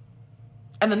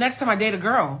 And the next time I date a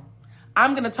girl,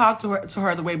 I'm going to talk to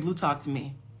her the way Blue talked to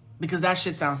me. Because that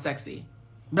shit sounds sexy.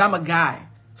 But I'm a guy,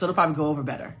 so it'll probably go over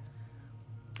better.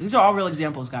 These are all real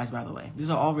examples, guys, by the way. These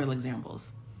are all real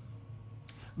examples.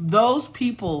 Those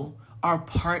people are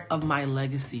part of my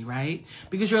legacy, right?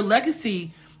 Because your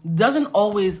legacy doesn't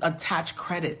always attach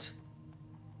credit.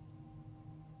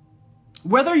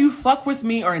 Whether you fuck with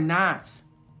me or not,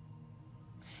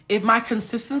 if my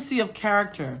consistency of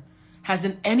character has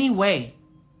in any way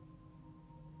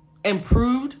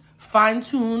improved,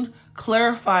 fine-tuned,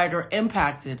 clarified, or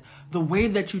impacted the way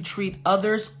that you treat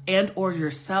others and or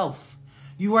yourself,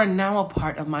 you are now a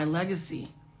part of my legacy.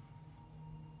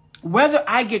 Whether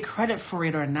I get credit for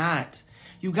it or not,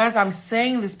 you guys, I'm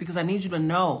saying this because I need you to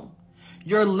know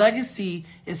your legacy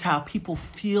is how people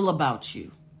feel about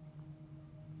you.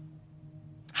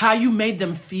 How you made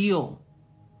them feel.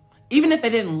 Even if they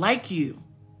didn't like you,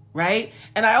 right?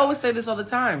 And I always say this all the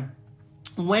time.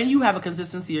 When you have a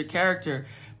consistency of character,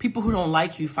 people who don't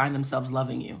like you find themselves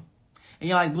loving you. And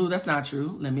you're like, Blue, that's not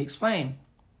true. Let me explain.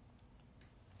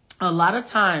 A lot of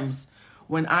times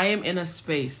when I am in a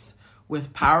space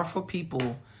with powerful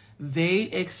people, they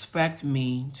expect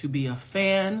me to be a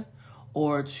fan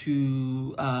or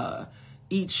to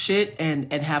eat shit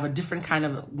and have a different kind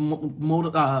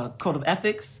of code of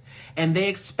ethics. And they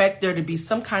expect there to be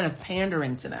some kind of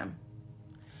pandering to them.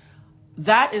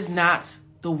 That is not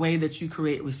the way that you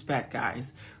create respect,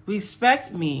 guys.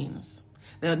 Respect means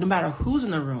that no matter who's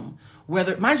in the room,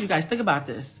 whether, mind you guys, think about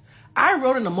this. I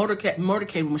rode in a motorcade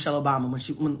with Michelle Obama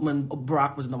when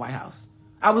Barack was in the White House.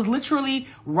 I was literally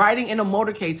riding in a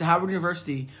motorcade to Howard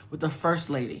University with the First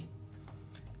Lady.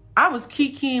 I was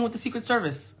kikiing with the Secret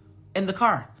Service in the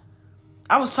car.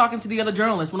 I was talking to the other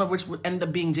journalists, one of which would end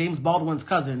up being James Baldwin's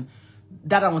cousin.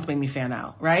 That almost made me fan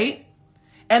out, right?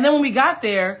 And then when we got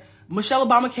there, Michelle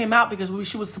Obama came out because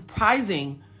she was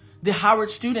surprising the Howard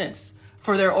students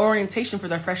for their orientation for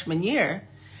their freshman year.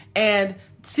 And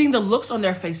seeing the looks on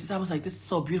their faces, I was like, this is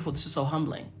so beautiful. This is so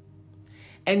humbling.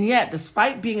 And yet,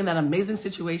 despite being in that amazing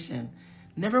situation,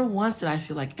 never once did I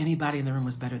feel like anybody in the room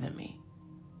was better than me.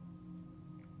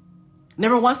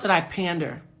 Never once did I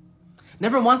pander.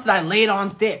 Never once did I lay it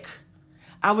on thick.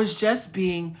 I was just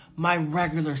being my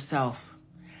regular self,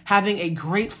 having a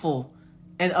grateful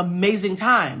and amazing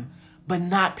time, but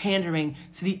not pandering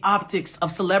to the optics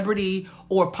of celebrity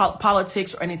or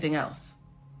politics or anything else.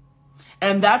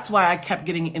 And that's why I kept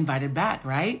getting invited back,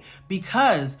 right?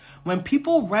 Because when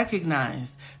people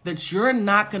recognize that you're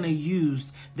not going to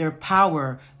use their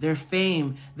power, their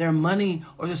fame, their money,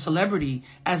 or their celebrity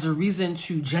as a reason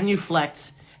to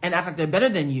genuflect and act like they're better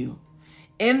than you,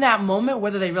 in that moment,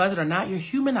 whether they realize it or not, you're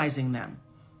humanizing them.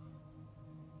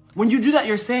 When you do that,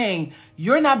 you're saying,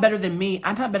 you're not better than me.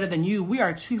 I'm not better than you. We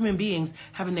are two human beings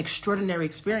having an extraordinary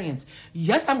experience.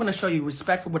 Yes, I'm going to show you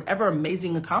respect for whatever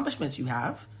amazing accomplishments you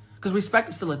have, because respect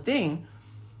is still a thing,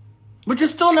 but you're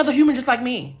still another human just like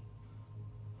me.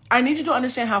 I need you to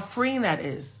understand how freeing that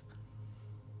is.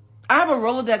 I have a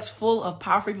Rolodex full of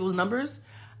powerful people's numbers.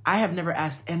 I have never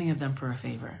asked any of them for a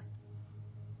favor.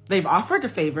 They've offered a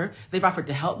favor. They've offered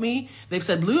to help me. They've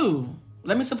said, Blue,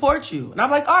 let me support you. And I'm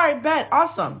like, all right, bet,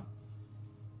 awesome.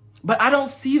 But I don't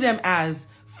see them as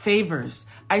favors.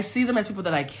 I see them as people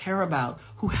that I care about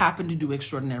who happen to do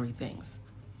extraordinary things.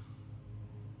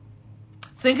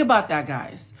 Think about that,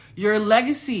 guys. Your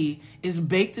legacy is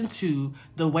baked into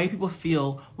the way people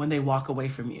feel when they walk away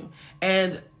from you.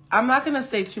 And I'm not going to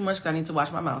say too much because I need to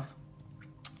watch my mouth,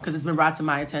 because it's been brought to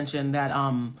my attention that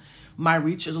my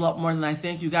reach is a lot more than I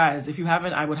think. You guys, if you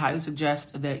haven't, I would highly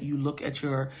suggest that you look at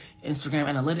your Instagram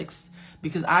analytics,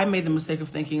 because I made the mistake of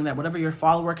thinking that whatever your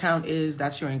follower count is,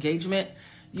 that's your engagement.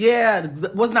 Yeah,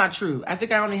 that was not true. I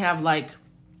think I only have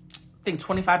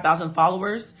 25,000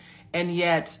 followers, and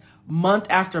yet month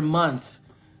after month,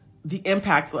 the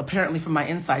impact apparently from my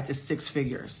insights is 6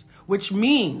 figures, which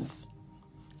means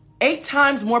 8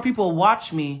 times more people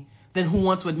watch me than who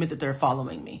want to admit that they're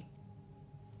following me.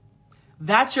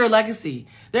 That's your legacy.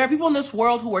 There are people in this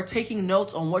world who are taking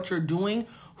notes on what you're doing,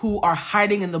 who are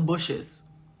hiding in the bushes,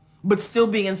 but still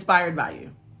being inspired by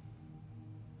you.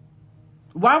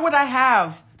 Why would I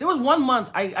have... There was one month,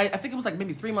 I think it was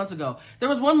maybe 3 months ago. There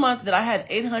was one month that I had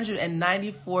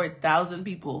 894,000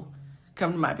 people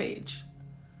come to my page.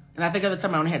 And I think at the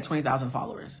time I only had 20,000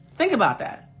 followers. Think about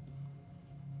that.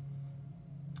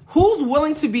 Who's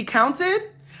willing to be counted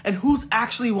and who's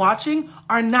actually watching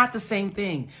are not the same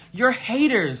thing. Your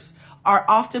haters are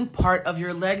often part of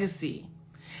your legacy.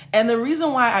 And the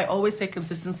reason why I always say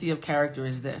consistency of character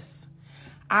is this.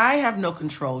 I have no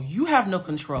control. You have no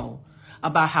control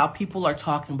about how people are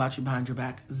talking about you behind your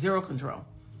back. Zero control.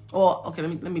 Well, okay,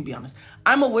 let me be honest.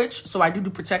 I'm a witch, so I do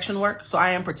protection work, so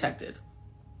I am protected.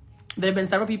 There have been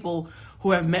several people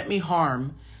who have meant me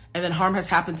harm, and then harm has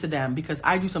happened to them because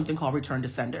I do something called return to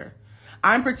sender.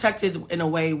 I'm protected in a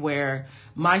way where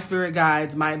my spirit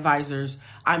guides, my advisors,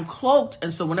 I'm cloaked,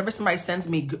 and so whenever somebody sends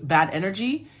me bad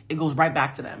energy, it goes right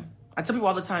back to them. I tell people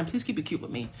all the time, please keep it cute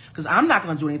with me, because I'm not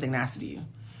going to do anything nasty to you.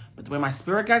 But the way my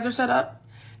spirit guides are set up,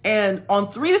 and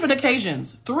on 3 different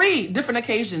occasions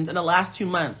in the last 2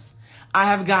 months, I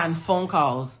have gotten phone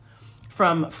calls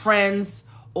from friends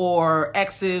or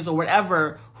exes or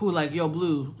whatever who like, yo,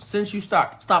 Blue, since you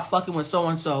stop fucking with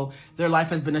so-and-so, their life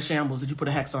has been a shambles. Did you put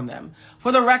a hex on them?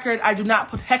 For the record, I do not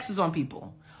put hexes on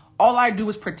people. All I do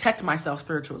is protect myself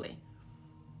spiritually.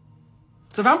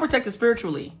 So if I'm protected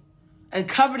spiritually and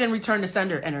covered in return to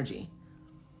sender energy,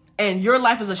 and your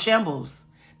life is a shambles,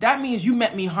 that means you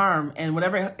meant me harm, and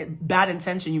whatever bad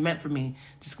intention you meant for me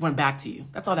just went back to you.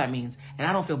 That's all that means. And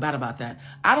I don't feel bad about that.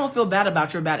 I don't feel bad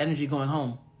about your bad energy going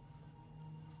home.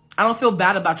 I don't feel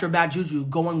bad about your bad juju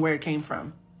going where it came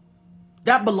from.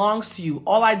 That belongs to you.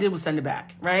 All I did was send it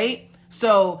back, right?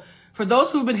 So for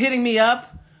those who've been hitting me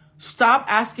up, stop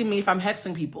asking me if I'm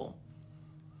hexing people.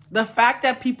 The fact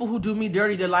that people who do me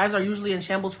dirty, their lives are usually in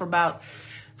shambles for about,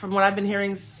 from what I've been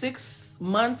hearing, 6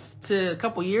 months to a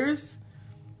couple years,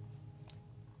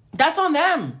 that's on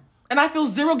them. And I feel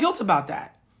zero guilt about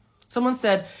that. Someone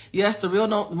said, yes, the real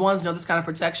ones know this kind of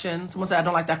protection. Someone said, I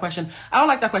don't like that question. I don't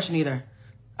like that question either.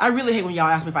 I really hate when y'all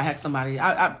ask me if I hex somebody.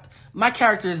 My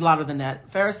character is louder than that.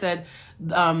 Farrah said,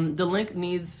 the link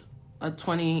needs a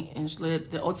 20-inch lid.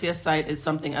 The OTS site is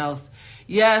something else.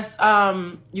 Yes,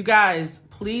 you guys,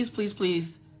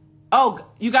 please. Oh,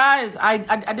 you guys,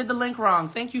 I did the link wrong.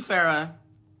 Thank you, Farrah.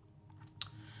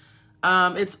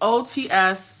 It's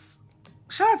OTS.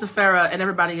 Shout out to Farrah and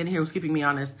everybody in here who's keeping me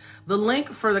honest. The link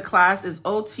for the class is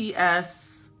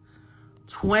OTS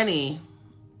 20.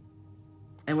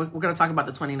 And we're going to talk about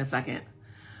the 20 in a second.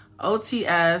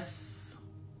 OTS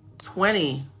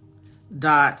 20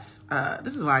 dot,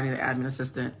 this is why I need an admin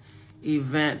assistant,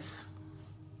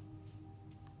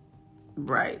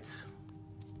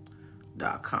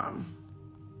 eventbrite.com.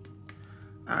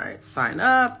 All right, sign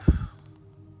up.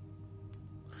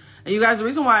 And you guys, the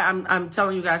reason why I'm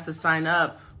telling you guys to sign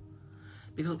up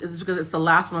because it's the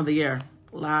last one of the year.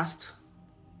 Last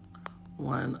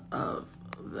one of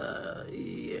the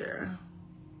year.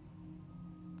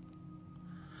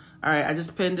 All right, I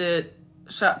just pinned it.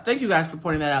 Thank you guys for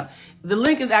pointing that out. The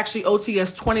link is actually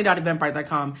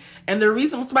ots20.eventbrite.com. And the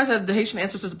reason somebody said the Haitian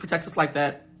ancestors protect us like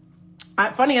that,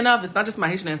 funny enough, it's not just my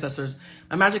Haitian ancestors.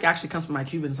 My magic actually comes from my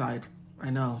Cuban side.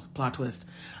 I know, plot twist.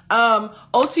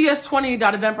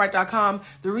 OTS20.eventbrite.com.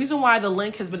 The reason why the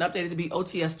link has been updated to be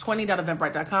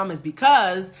OTS20.eventbrite.com is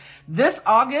because this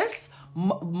August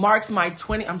marks my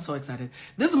 20. I'm so excited.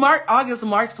 August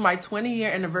marks my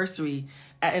 20-year anniversary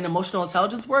in emotional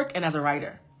intelligence work and as a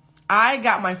writer. I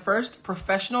got my first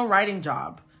professional writing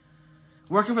job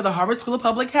working for the Harvard School of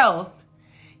Public Health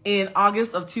in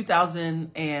August of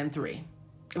 2003.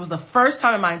 It was the first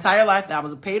time in my entire life that I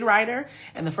was a paid writer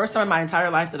and the first time in my entire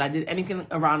life that I did anything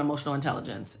around emotional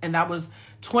intelligence. And that was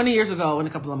 20 years ago in a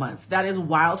couple of months. That is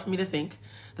wild for me to think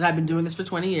that I've been doing this for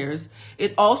 20 years.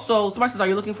 It also, somebody says, are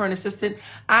you looking for an assistant?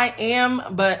 I am,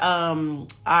 but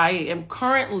I am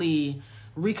currently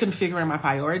reconfiguring my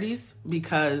priorities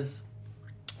because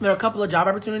there are a couple of job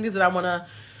opportunities that I want to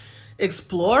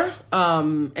explore.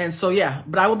 And so, yeah,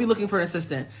 but I will be looking for an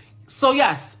assistant. So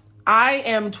yes, I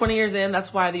am 20 years in.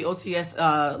 That's why the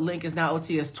OTS link is now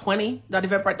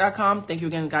OTS20.eventbrite.com. Thank you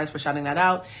again, guys, for shouting that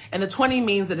out. And the 20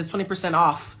 means that it's 20%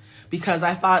 off because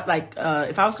I thought like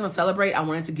if I was going to celebrate, I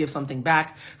wanted to give something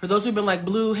back. For those who've been like,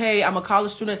 Blue, hey, I'm a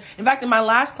college student. In fact, in my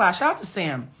last class, shout out to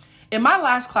Sam. In my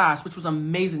last class, which was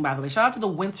amazing, by the way, shout out to the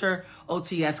winter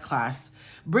OTS class.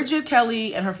 Bridget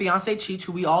Kelly and her fiance Cheech,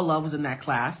 who we all love, was in that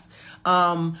class.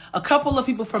 A couple of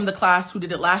people from the class who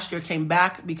did it last year came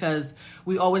back because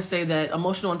we always say that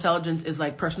emotional intelligence is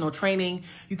like personal training.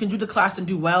 You can do the class and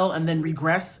do well and then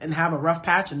regress and have a rough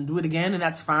patch and do it again, and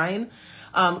that's fine.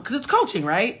 Because it's coaching,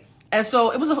 right? And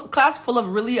so it was a class full of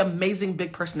really amazing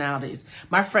big personalities.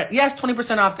 My friend, yes,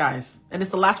 20% off, guys. And it's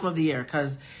the last one of the year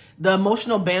because the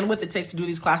emotional bandwidth it takes to do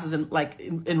these classes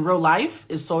in real life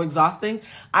is so exhausting.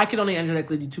 I can only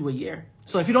energetically do 2 a year.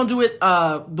 So if you don't do it,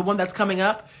 the one that's coming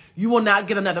up, you will not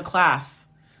get another class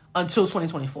until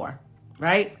 2024,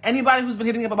 right? Anybody who's been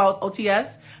hitting up about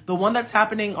OTS, the one that's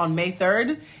happening on May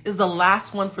 3rd is the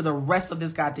last one for the rest of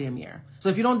this goddamn year. So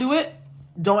if you don't do it,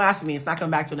 Don't ask me. It's not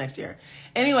coming back till next year.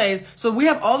 Anyways, so we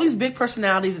have all these big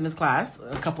personalities in this class,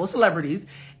 a couple of celebrities,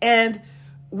 and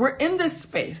we're in this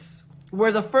space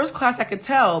where the first class I could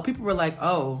tell, people were like,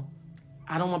 oh,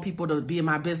 I don't want people to be in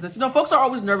my business. You know, folks are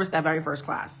always nervous that very first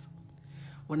class.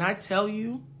 When I tell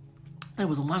you, there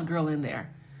was one girl in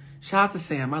there. Shout out to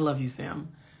Sam. I love you,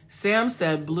 Sam. Sam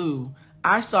said, Blue,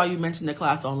 I saw you mention the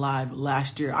class on live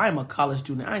last year. I am a college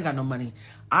student. I ain't got no money.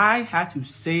 I had to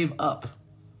save up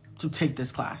to take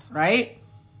this class, right?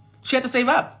 She had to save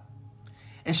up.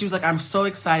 And she was like, I'm so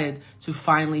excited to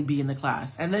finally be in the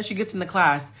class. And then she gets in the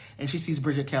class and she sees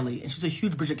Bridget Kelly. And she's a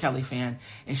huge Bridget Kelly fan.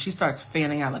 And she starts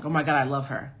fanning out like, oh my God, I love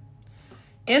her.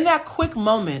 In that quick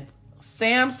moment,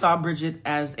 Sam saw Bridget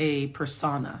as a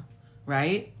persona,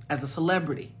 right? As a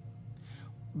celebrity.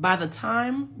 By the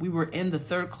time we were in the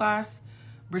third class,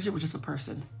 Bridget was just a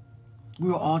person. We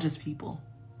were all just people.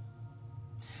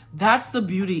 That's the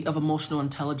beauty of emotional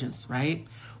intelligence, right?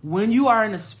 When you are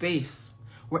in a space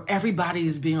where everybody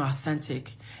is being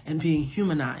authentic and being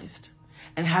humanized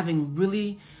and having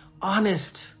really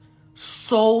honest,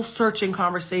 soul-searching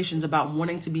conversations about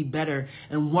wanting to be better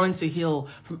and wanting to heal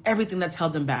from everything that's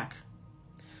held them back,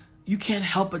 you can't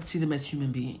help but see them as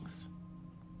human beings.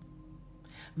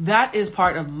 That is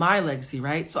part of my legacy,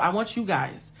 right? So I want you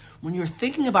guys, when you're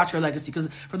thinking about your legacy, because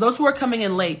for those who are coming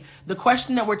in late, the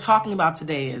question that we're talking about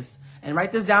today is, and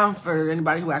write this down for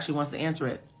anybody who actually wants to answer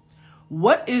it,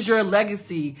 what is your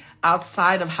legacy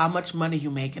outside of how much money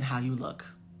you make and how you look?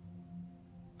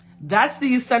 That's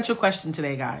the essential question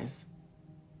today, guys.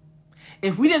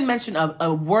 If we didn't mention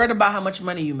a word about how much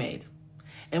money you made,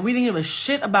 and we didn't give a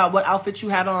shit about what outfit you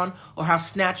had on or how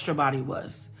snatched your body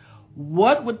was,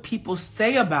 what would people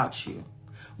say about you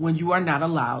when you are not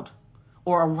allowed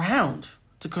or around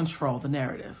to control the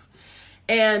narrative?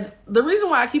 And the reason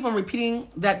why I keep on repeating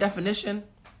that definition,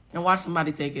 and watch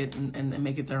somebody take it and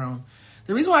make it their own.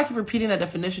 The reason why I keep repeating that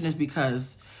definition is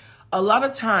because a lot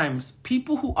of times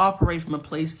people who operate from a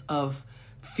place of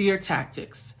fear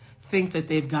tactics think that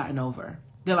they've gotten over.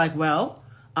 They're like, well,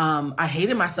 I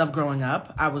hated myself growing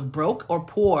up. I was broke or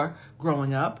poor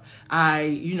growing up.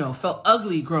 I, felt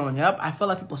ugly growing up. I felt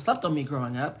like people slept on me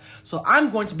growing up. So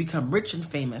I'm going to become rich and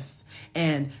famous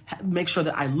and make sure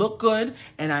that I look good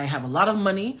and I have a lot of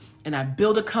money and I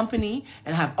build a company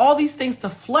and have all these things to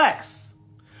flex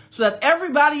so that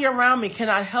everybody around me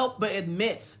cannot help but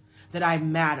admit that I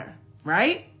matter,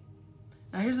 right?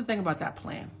 Now, here's the thing about that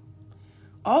plan.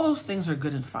 All those things are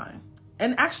good and fine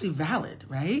and actually valid,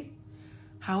 right?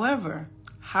 However,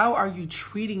 how are you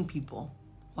treating people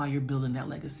while you're building that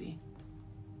legacy?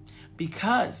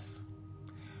 Because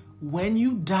when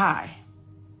you die,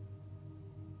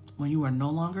 when you are no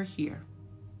longer here,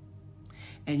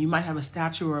 and you might have a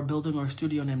statue or a building or a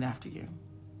studio named after you,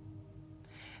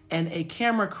 and a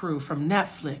camera crew from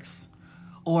Netflix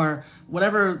or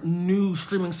whatever new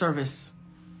streaming service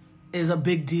is a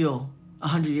big deal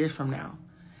 100 years from now,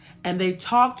 and they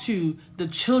talk to the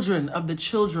children of the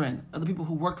people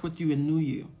who worked with you and knew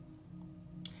you,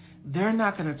 they're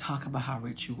not going to talk about how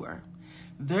rich you were.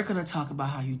 They're going to talk about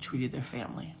how you treated their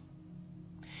family.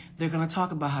 They're going to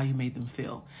talk about how you made them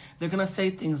feel. They're going to say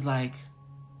things like,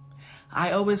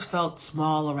 I always felt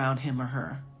small around him or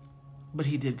her, but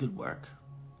he did good work.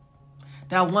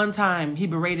 That one time he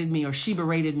berated me or she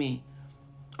berated me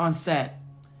on set,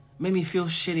 made me feel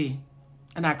shitty,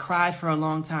 and I cried for a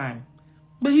long time,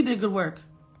 but he did good work.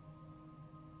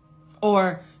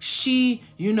 Or she,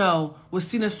 was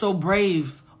seen as so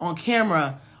brave on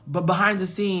camera, but behind the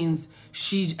scenes,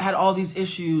 she had all these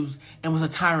issues and was a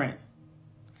tyrant.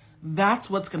 That's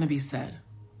what's going to be said,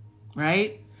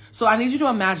 right? So I need you to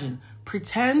imagine,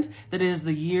 pretend that it is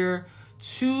the year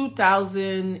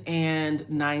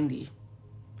 2090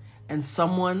 and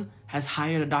someone has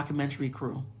hired a documentary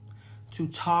crew to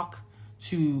talk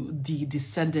to the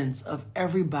descendants of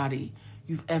everybody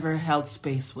you've ever held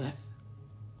space with.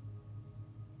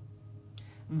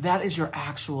 That is your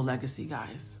actual legacy,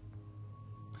 guys.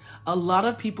 A lot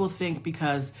of people think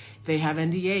because they have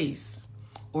NDAs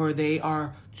or they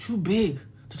are too big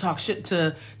to talk shit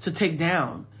to take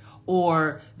down,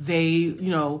 or they,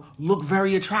 look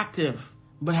very attractive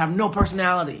but have no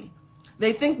personality.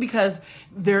 They think because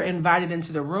they're invited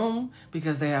into the room,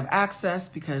 because they have access,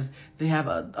 because they have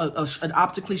an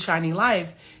optically shiny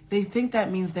life, they think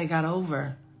that means they got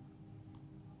over.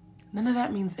 None of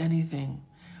that means anything.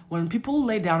 When people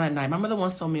lay down at night, my mother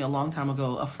once told me a long time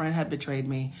ago, a friend had betrayed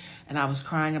me and I was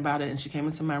crying about it, and she came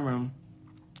into my room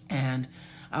and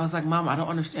I was like, Mom, I don't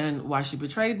understand why she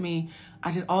betrayed me.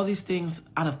 I did all these things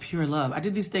out of pure love. I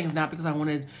did these things not because I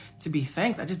wanted to be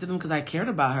thanked. I just did them because I cared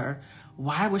about her.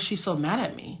 Why was she so mad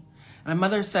at me? My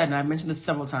mother said, and I've mentioned this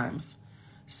several times,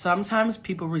 sometimes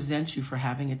people resent you for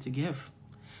having it to give.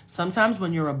 Sometimes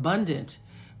when you're abundant,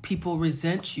 people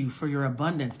resent you for your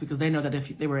abundance because they know that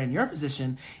if they were in your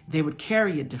position, they would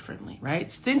carry it differently,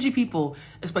 right? Stingy people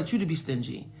expect you to be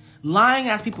stingy. Lying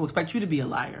ass people expect you to be a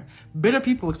liar. Bitter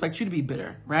people expect you to be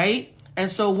bitter, right?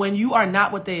 And so when you are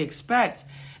not what they expect,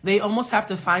 they almost have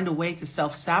to find a way to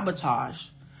self-sabotage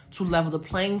to level the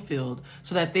playing field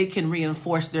so that they can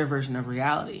reinforce their version of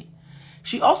reality.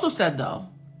 She also said, though,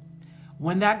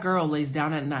 when that girl lays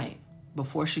down at night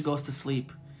before she goes to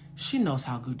sleep, she knows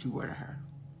how good you were to her.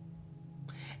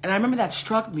 And I remember that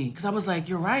struck me because I was like,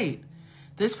 you're right.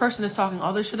 This person is talking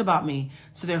all this shit about me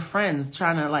to their friends,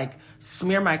 trying to like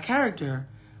smear my character.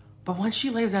 But when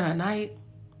she lays down at night,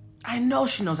 I know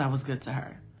she knows I was good to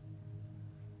her.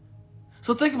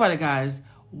 So think about it, guys.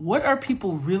 What are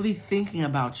people really thinking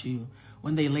about you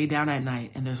when they lay down at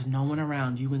night and there's no one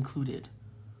around, you included,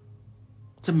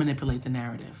 to manipulate the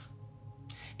narrative?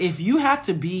 If you have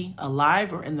to be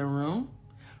alive or in the room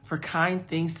for kind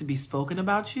things to be spoken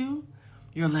about you,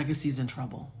 your legacy's in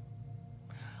trouble.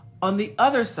 On the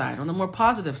other side, on the more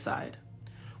positive side,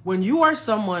 when you are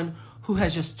someone who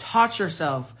has just taught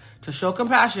yourself to show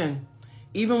compassion,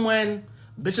 even when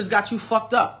bitches got you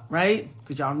fucked up, right?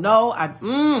 Because y'all know,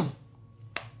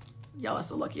 y'all are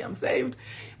so lucky I'm saved.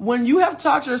 When you have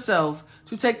taught yourself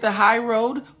to take the high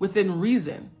road within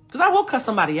reason, because I will cuss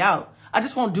somebody out. I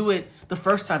just won't do it the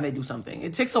first time they do something.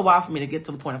 It takes a while for me to get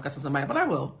to the point of cussing somebody, but I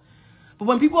will. But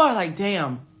when people are like,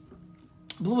 damn,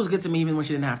 Blue was good to me even when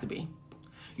she didn't have to be.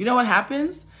 You know what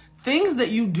happens? Things that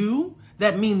you do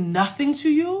that mean nothing to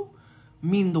you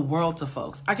mean the world to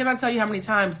folks. I cannot tell you how many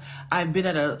times I've been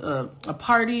at a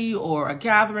party or a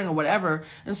gathering or whatever,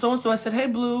 and so I said, hey,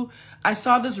 Blue, I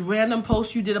saw this random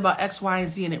post you did about X, Y, and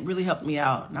Z, and it really helped me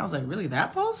out. And I was like, really,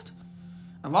 that post?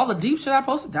 Of all the deep shit I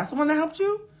posted, that's the one that helped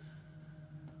you?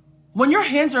 When your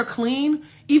hands are clean,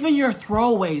 even your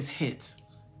throwaways hit.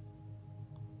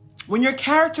 When your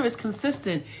character is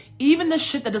consistent, even the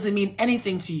shit that doesn't mean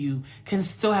anything to you can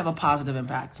still have a positive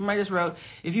impact. Somebody just wrote,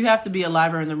 if you have to be a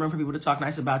liver in the room for people to talk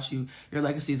nice about you, your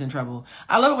legacy is in trouble.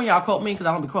 I love it when y'all quote me because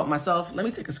I don't be quoting myself. Let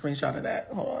me take a screenshot of that.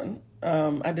 Hold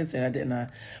on. I did say that, didn't I?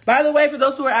 By the way, for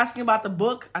those who are asking about the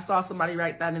book, I saw somebody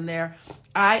write that in there.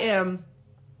 I am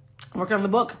working on the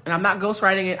book and I'm not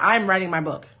ghostwriting it. I'm writing my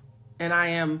book and I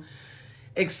am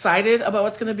excited about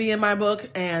what's going to be in my book.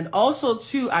 And also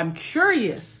too, I'm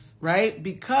curious, right?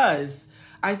 Because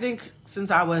I think since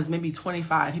I was maybe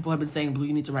 25, people have been saying, Blue,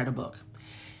 you need to write a book.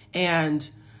 And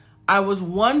I was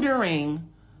wondering,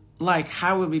 like,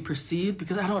 how it would be perceived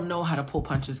because I don't know how to pull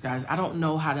punches, guys. I don't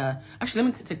know how to... Actually,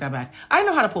 let me take that back. I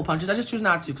know how to pull punches. I just choose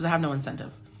not to because I have no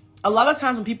incentive. A lot of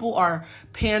times when people are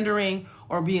pandering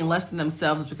or being less than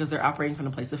themselves, it's because they're operating from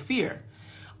a place of fear.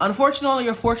 Unfortunately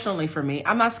or fortunately for me,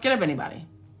 I'm not scared of anybody.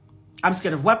 I'm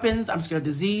scared of weapons. I'm scared of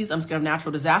disease. I'm scared of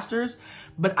natural disasters.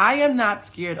 But I am not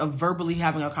scared of verbally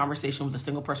having a conversation with a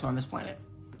single person on this planet.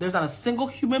 There's not a single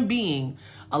human being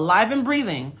alive and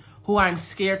breathing who I'm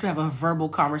scared to have a verbal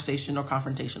conversation or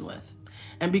confrontation with.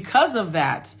 And because of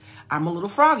that, I'm a little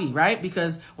froggy, right?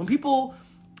 Because when people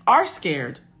are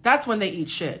scared, that's when they eat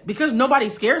shit. Because nobody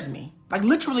scares me. Like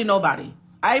literally nobody.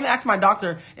 I even asked my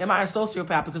doctor, am I a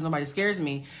sociopath because nobody scares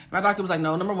me? My doctor was like,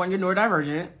 no, number one, you're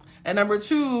neurodivergent. And number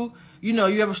two, you know,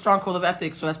 you have a strong code of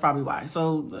ethics, so that's probably why.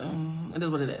 So it is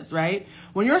what it is, right?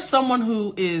 When you're someone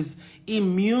who is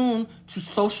immune to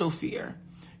social fear,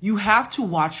 you have to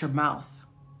watch your mouth.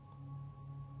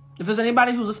 If there's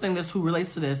anybody who's listening to this who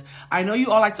relates to this, I know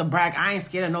you all like to brag, I ain't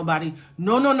scared of nobody.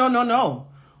 No.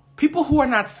 People who are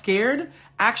not scared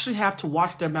actually have to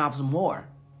watch their mouths more.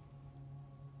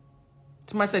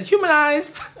 Somebody said,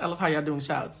 humanized. I love how y'all doing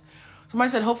shouts. Somebody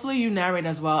said, hopefully you narrate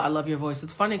as well. I love your voice.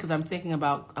 It's funny because I'm thinking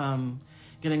about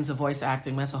getting into voice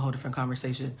acting. That's a whole different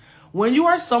conversation. When you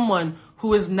are someone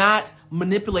who is not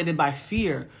manipulated by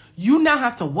fear, you now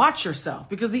have to watch yourself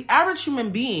because the average human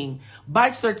being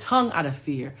bites their tongue out of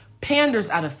fear, panders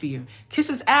out of fear,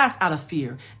 kisses ass out of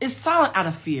fear, is silent out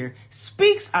of fear,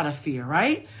 speaks out of fear,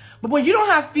 right? But when you don't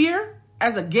have fear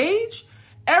as a gauge,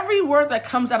 every word that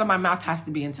comes out of my mouth has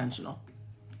to be intentional.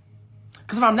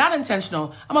 Because if I'm not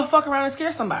intentional, I'm going to fuck around and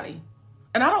scare somebody.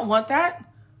 And I don't want that.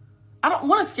 I don't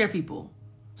want to scare people.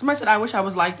 Somebody said, I wish I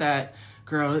was like that.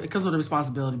 Girl, it comes with a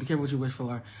responsibility. Be careful what you wish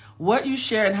for. What you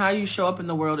share and how you show up in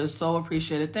the world is so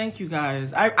appreciated. Thank you,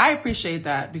 guys. I appreciate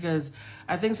that because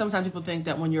I think sometimes people think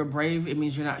that when you're brave, it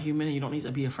means you're not human and you don't need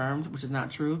to be affirmed, which is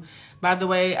not true. By the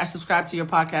way, I subscribe to your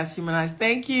podcast, Humanized.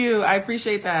 Thank you. I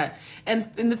appreciate that. And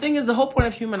the thing is, the whole point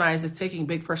of Humanized is taking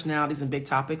big personalities and big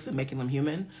topics and making them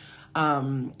human.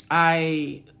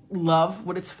 I love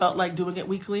what it's felt like doing it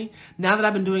weekly. Now that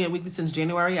I've been doing it weekly since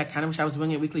January, I kind of wish I was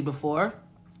doing it weekly before.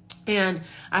 And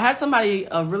I had somebody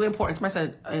of really importance, somebody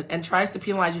said, and tries to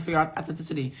penalize you for your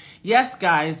authenticity. Yes,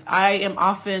 guys, I am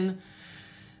often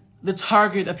the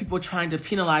target of people trying to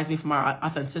penalize me for my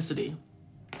authenticity,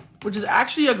 which is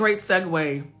actually a great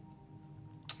segue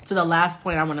to the last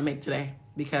point I want to make today,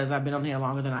 because I've been on here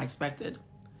longer than I expected.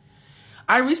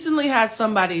 I recently had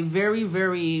somebody very,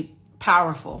 very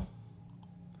powerful.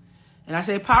 And I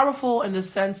say powerful in the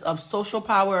sense of social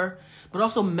power, but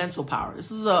also mental power.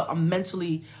 This is a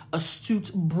mentally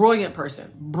astute, brilliant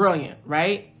person. Brilliant,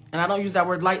 right? And I don't use that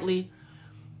word lightly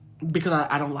because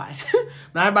I don't lie.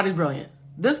 Not everybody's brilliant.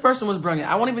 This person was brilliant.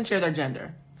 I won't even share their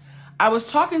gender. I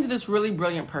was talking to this really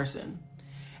brilliant person,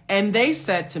 and they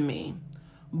said to me,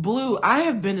 Blue, I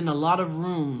have been in a lot of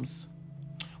rooms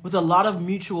with a lot of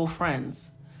mutual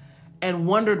friends and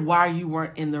wondered why you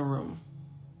weren't in the room.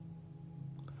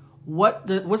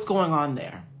 What's going on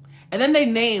there? And then they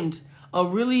named a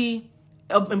really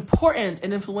important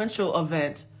and influential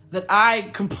event that I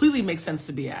completely make sense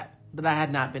to be at, that I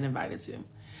had not been invited to.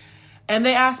 And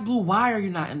they asked Blue, why are you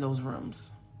not in those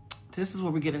rooms? This is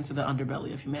where we get into the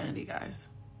underbelly of humanity, guys.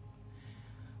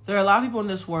 There are a lot of people in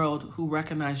this world who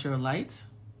recognize your light,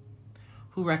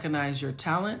 who recognize your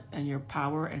talent and your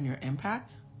power and your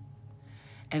impact.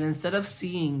 And instead of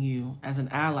seeing you as an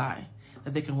ally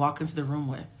that they can walk into the room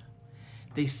with,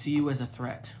 they see you as a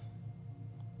threat.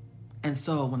 And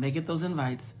so when they get those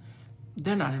invites,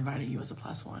 they're not inviting you as a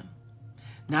plus one.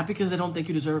 Not because they don't think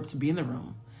you deserve to be in the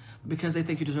room, but because they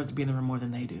think you deserve to be in the room more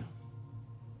than they do.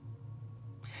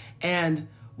 And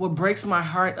what breaks my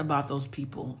heart about those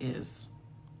people is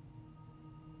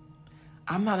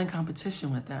I'm not in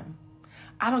competition with them.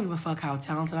 I don't give a fuck how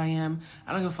talented I am.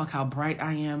 I don't give a fuck how bright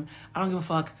I am. I don't give a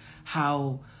fuck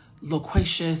how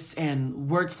loquacious and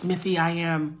wordsmithy I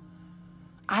am.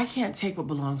 I can't take what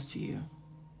belongs to you.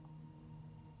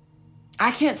 I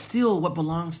can't steal what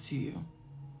belongs to you.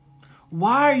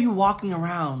 Why are you walking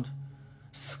around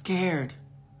scared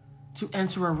to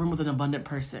enter a room with an abundant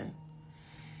person?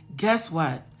 Guess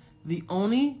what? The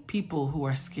only people who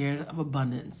are scared of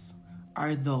abundance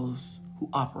are those who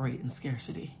operate in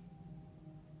scarcity.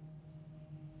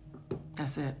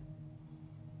 That's it.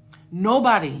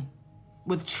 Nobody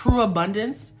with true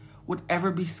abundance would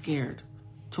ever be scared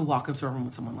to walk into a room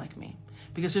with someone like me.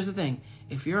 Because here's the thing.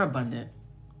 If you're abundant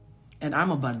and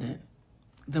I'm abundant,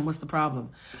 then what's the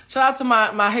problem? Shout out to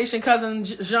my Haitian cousin,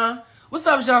 Jean. What's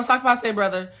up, Jean? Sak passe,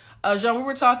 brother. Jean, we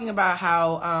were talking about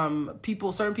how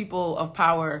certain people of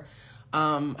power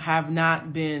have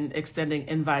not been extending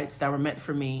invites that were meant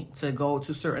for me to go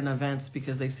to certain events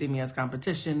because they see me as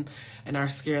competition and are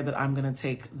scared that I'm going to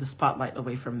take the spotlight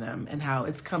away from them, and how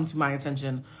it's come to my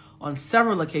attention on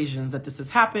several occasions that this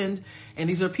has happened. And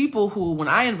these are people who, when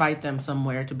I invite them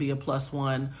somewhere to be a plus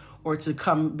one or to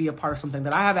come be a part of something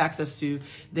that I have access to,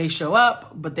 they show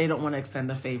up, but they don't want to extend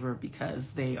the favor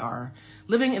because they are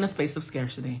living in a space of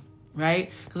scarcity.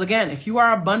 Right? Because again, if you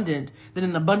are abundant, then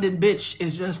an abundant bitch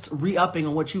is just re-upping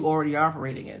on what you already are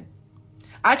operating in.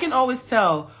 I can always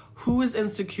tell who is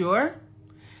insecure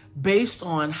based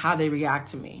on how they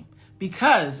react to me.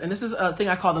 Because, and this is a thing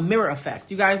I call the mirror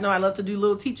effect. You guys know I love to do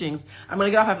little teachings. I'm going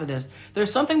to get off after this.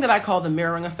 There's something that I call the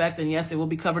mirroring effect. And yes, it will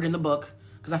be covered in the book.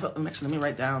 Because I felt, actually, let me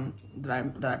write down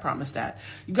that I promised that.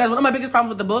 You guys, one of my biggest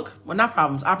problems with the book, well, not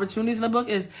problems, opportunities in the book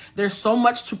is there's so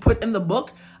much to put in the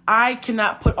book. I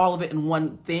cannot put all of it in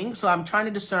one thing. So I'm trying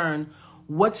to discern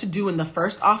what to do in the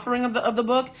first offering of the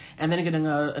book, and then getting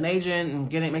an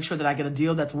agent and make sure that I get a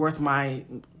deal that's worth my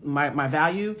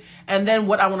value. And then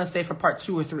what I want to say for part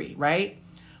 2 or 3, right?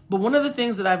 But one of the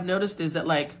things that I've noticed is that,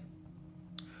 like,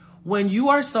 when you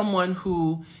are someone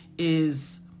who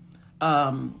is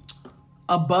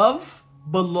above,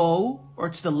 below, or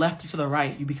to the left or to the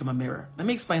right, you become a mirror. Let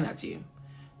me explain that to you.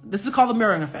 This is called the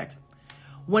mirroring effect.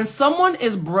 When someone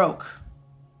is broke,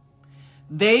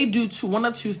 they do one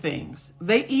of two things.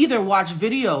 They either watch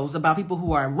videos about people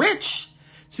who are rich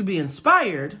to be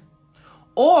inspired,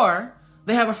 or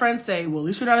they have a friend say, well, at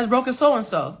least you're not as broke as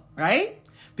so-and-so, right?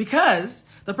 Because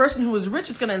the person who is rich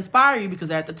is going to inspire you because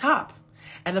they're at the top.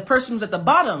 And the person who's at the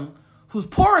bottom, who's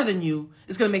poorer than you,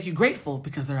 is going to make you grateful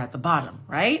because they're at the bottom,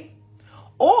 right?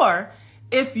 Or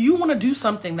if you want to do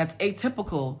something that's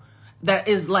atypical, that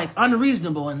is like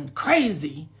unreasonable and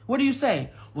crazy, what do you say?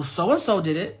 Well, so-and-so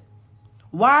did it.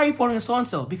 Why are you pointing at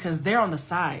so-and-so? Because they're on the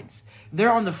sides.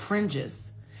 They're on the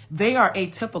fringes. They are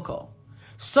atypical.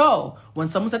 So when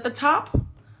someone's at the top,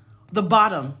 the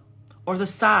bottom, or the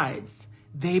sides,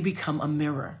 they become a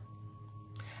mirror.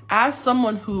 as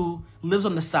someone who lives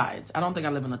on the sides, I don't think I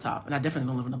live on the top, and I definitely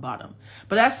don't live on the bottom,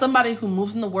 but as somebody who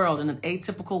moves in the world in an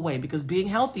atypical way, because being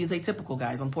healthy is atypical,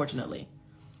 guys, unfortunately,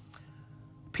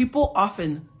 people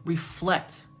often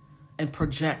reflect and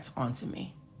project onto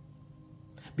me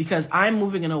because I'm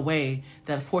moving in a way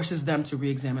that forces them to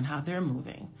re-examine how they're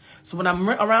moving. So when I'm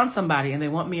around somebody and they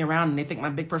want me around and they think my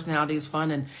big personality is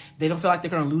fun and they don't feel like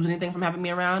they're going to lose anything from having me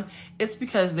around, it's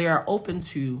because they are open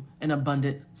to an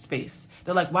abundant space.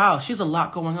 They're like, wow, she has a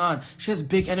lot going on. She has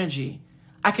big energy.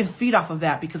 I can feed off of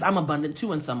that because I'm abundant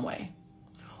too in some way.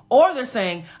 Or they're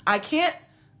saying, I can't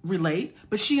relate,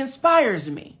 but she inspires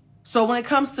me. So when it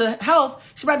comes to health,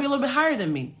 she might be a little bit higher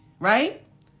than me, right?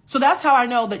 So that's how I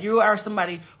know that you are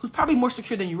somebody who's probably more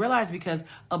secure than you realize, because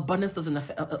abundance doesn't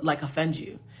offend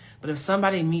you. But if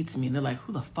somebody meets me and they're like,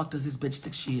 who the fuck does this bitch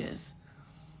think she is?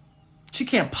 She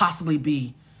can't possibly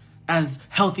be as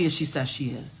healthy as she says she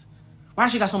is. Why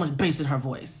has she got so much bass in her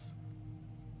voice?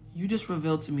 You just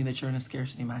revealed to me that you're in a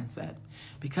scarcity mindset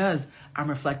because I'm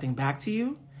reflecting back to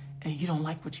you and you don't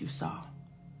like what you saw.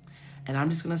 And I'm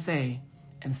just going to say,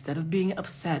 instead of being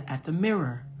upset at the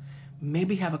mirror,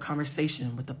 maybe have a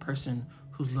conversation with the person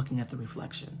who's looking at the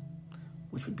reflection,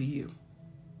 which would be you,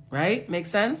 right? Make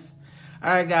sense? All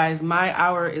right, guys, my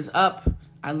hour is up.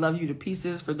 I love you to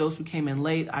pieces. For those who came in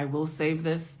late, I will save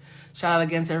this. Shout out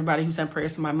again to everybody who sent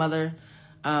prayers to my mother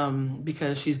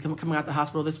because she's coming out the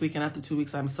hospital this weekend after 2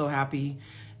 weeks. I'm so happy.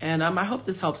 And I hope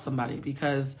this helps somebody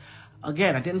because,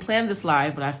 again, I didn't plan this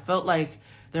live, but I felt like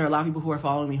there are a lot of people who are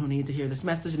following me who need to hear this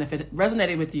message. And if it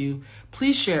resonated with you,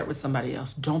 please share it with somebody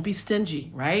else. Don't be stingy,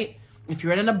 right? If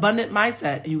you're in an abundant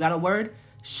mindset and you got a word,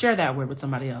 share that word with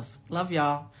somebody else. Love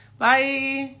y'all.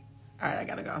 Bye. All right, I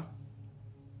gotta go.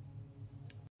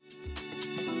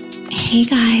 Hey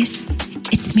guys,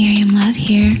 it's Miriam Love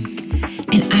here,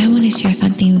 and I want to share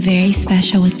something very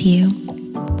special with you.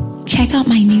 Check out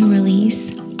my new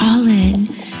release, All In,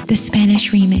 the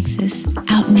Spanish remixes,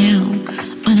 out now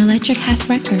on Electric House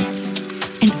Records.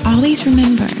 And always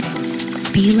remember,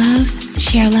 be love,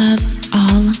 share love,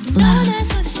 all love.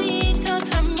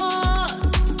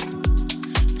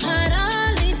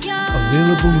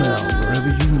 Available now wherever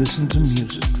you listen to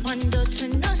music.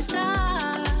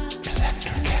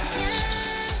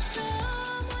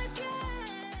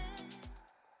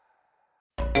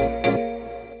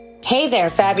 Hey there,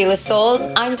 fabulous souls.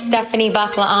 I'm Stephanie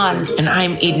Baklaan. And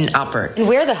I'm Eden Alpert. And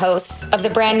we're the hosts of the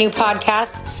brand new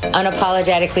podcast,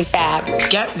 Unapologetically Fab.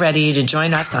 Get ready to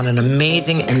join us on an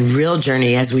amazing and real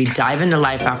journey as we dive into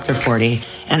life after 40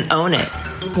 and own it.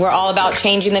 We're all about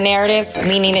changing the narrative,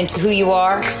 leaning into who you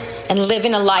are, and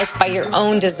living a life by your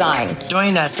own design.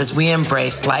 Join us as we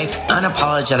embrace life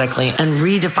unapologetically and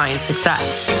redefine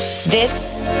success.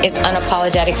 This is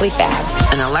Unapologetically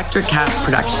Fab, an Electric Cat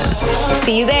production.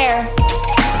 See you there.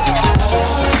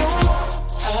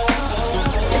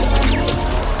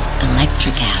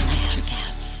 Electric Cat.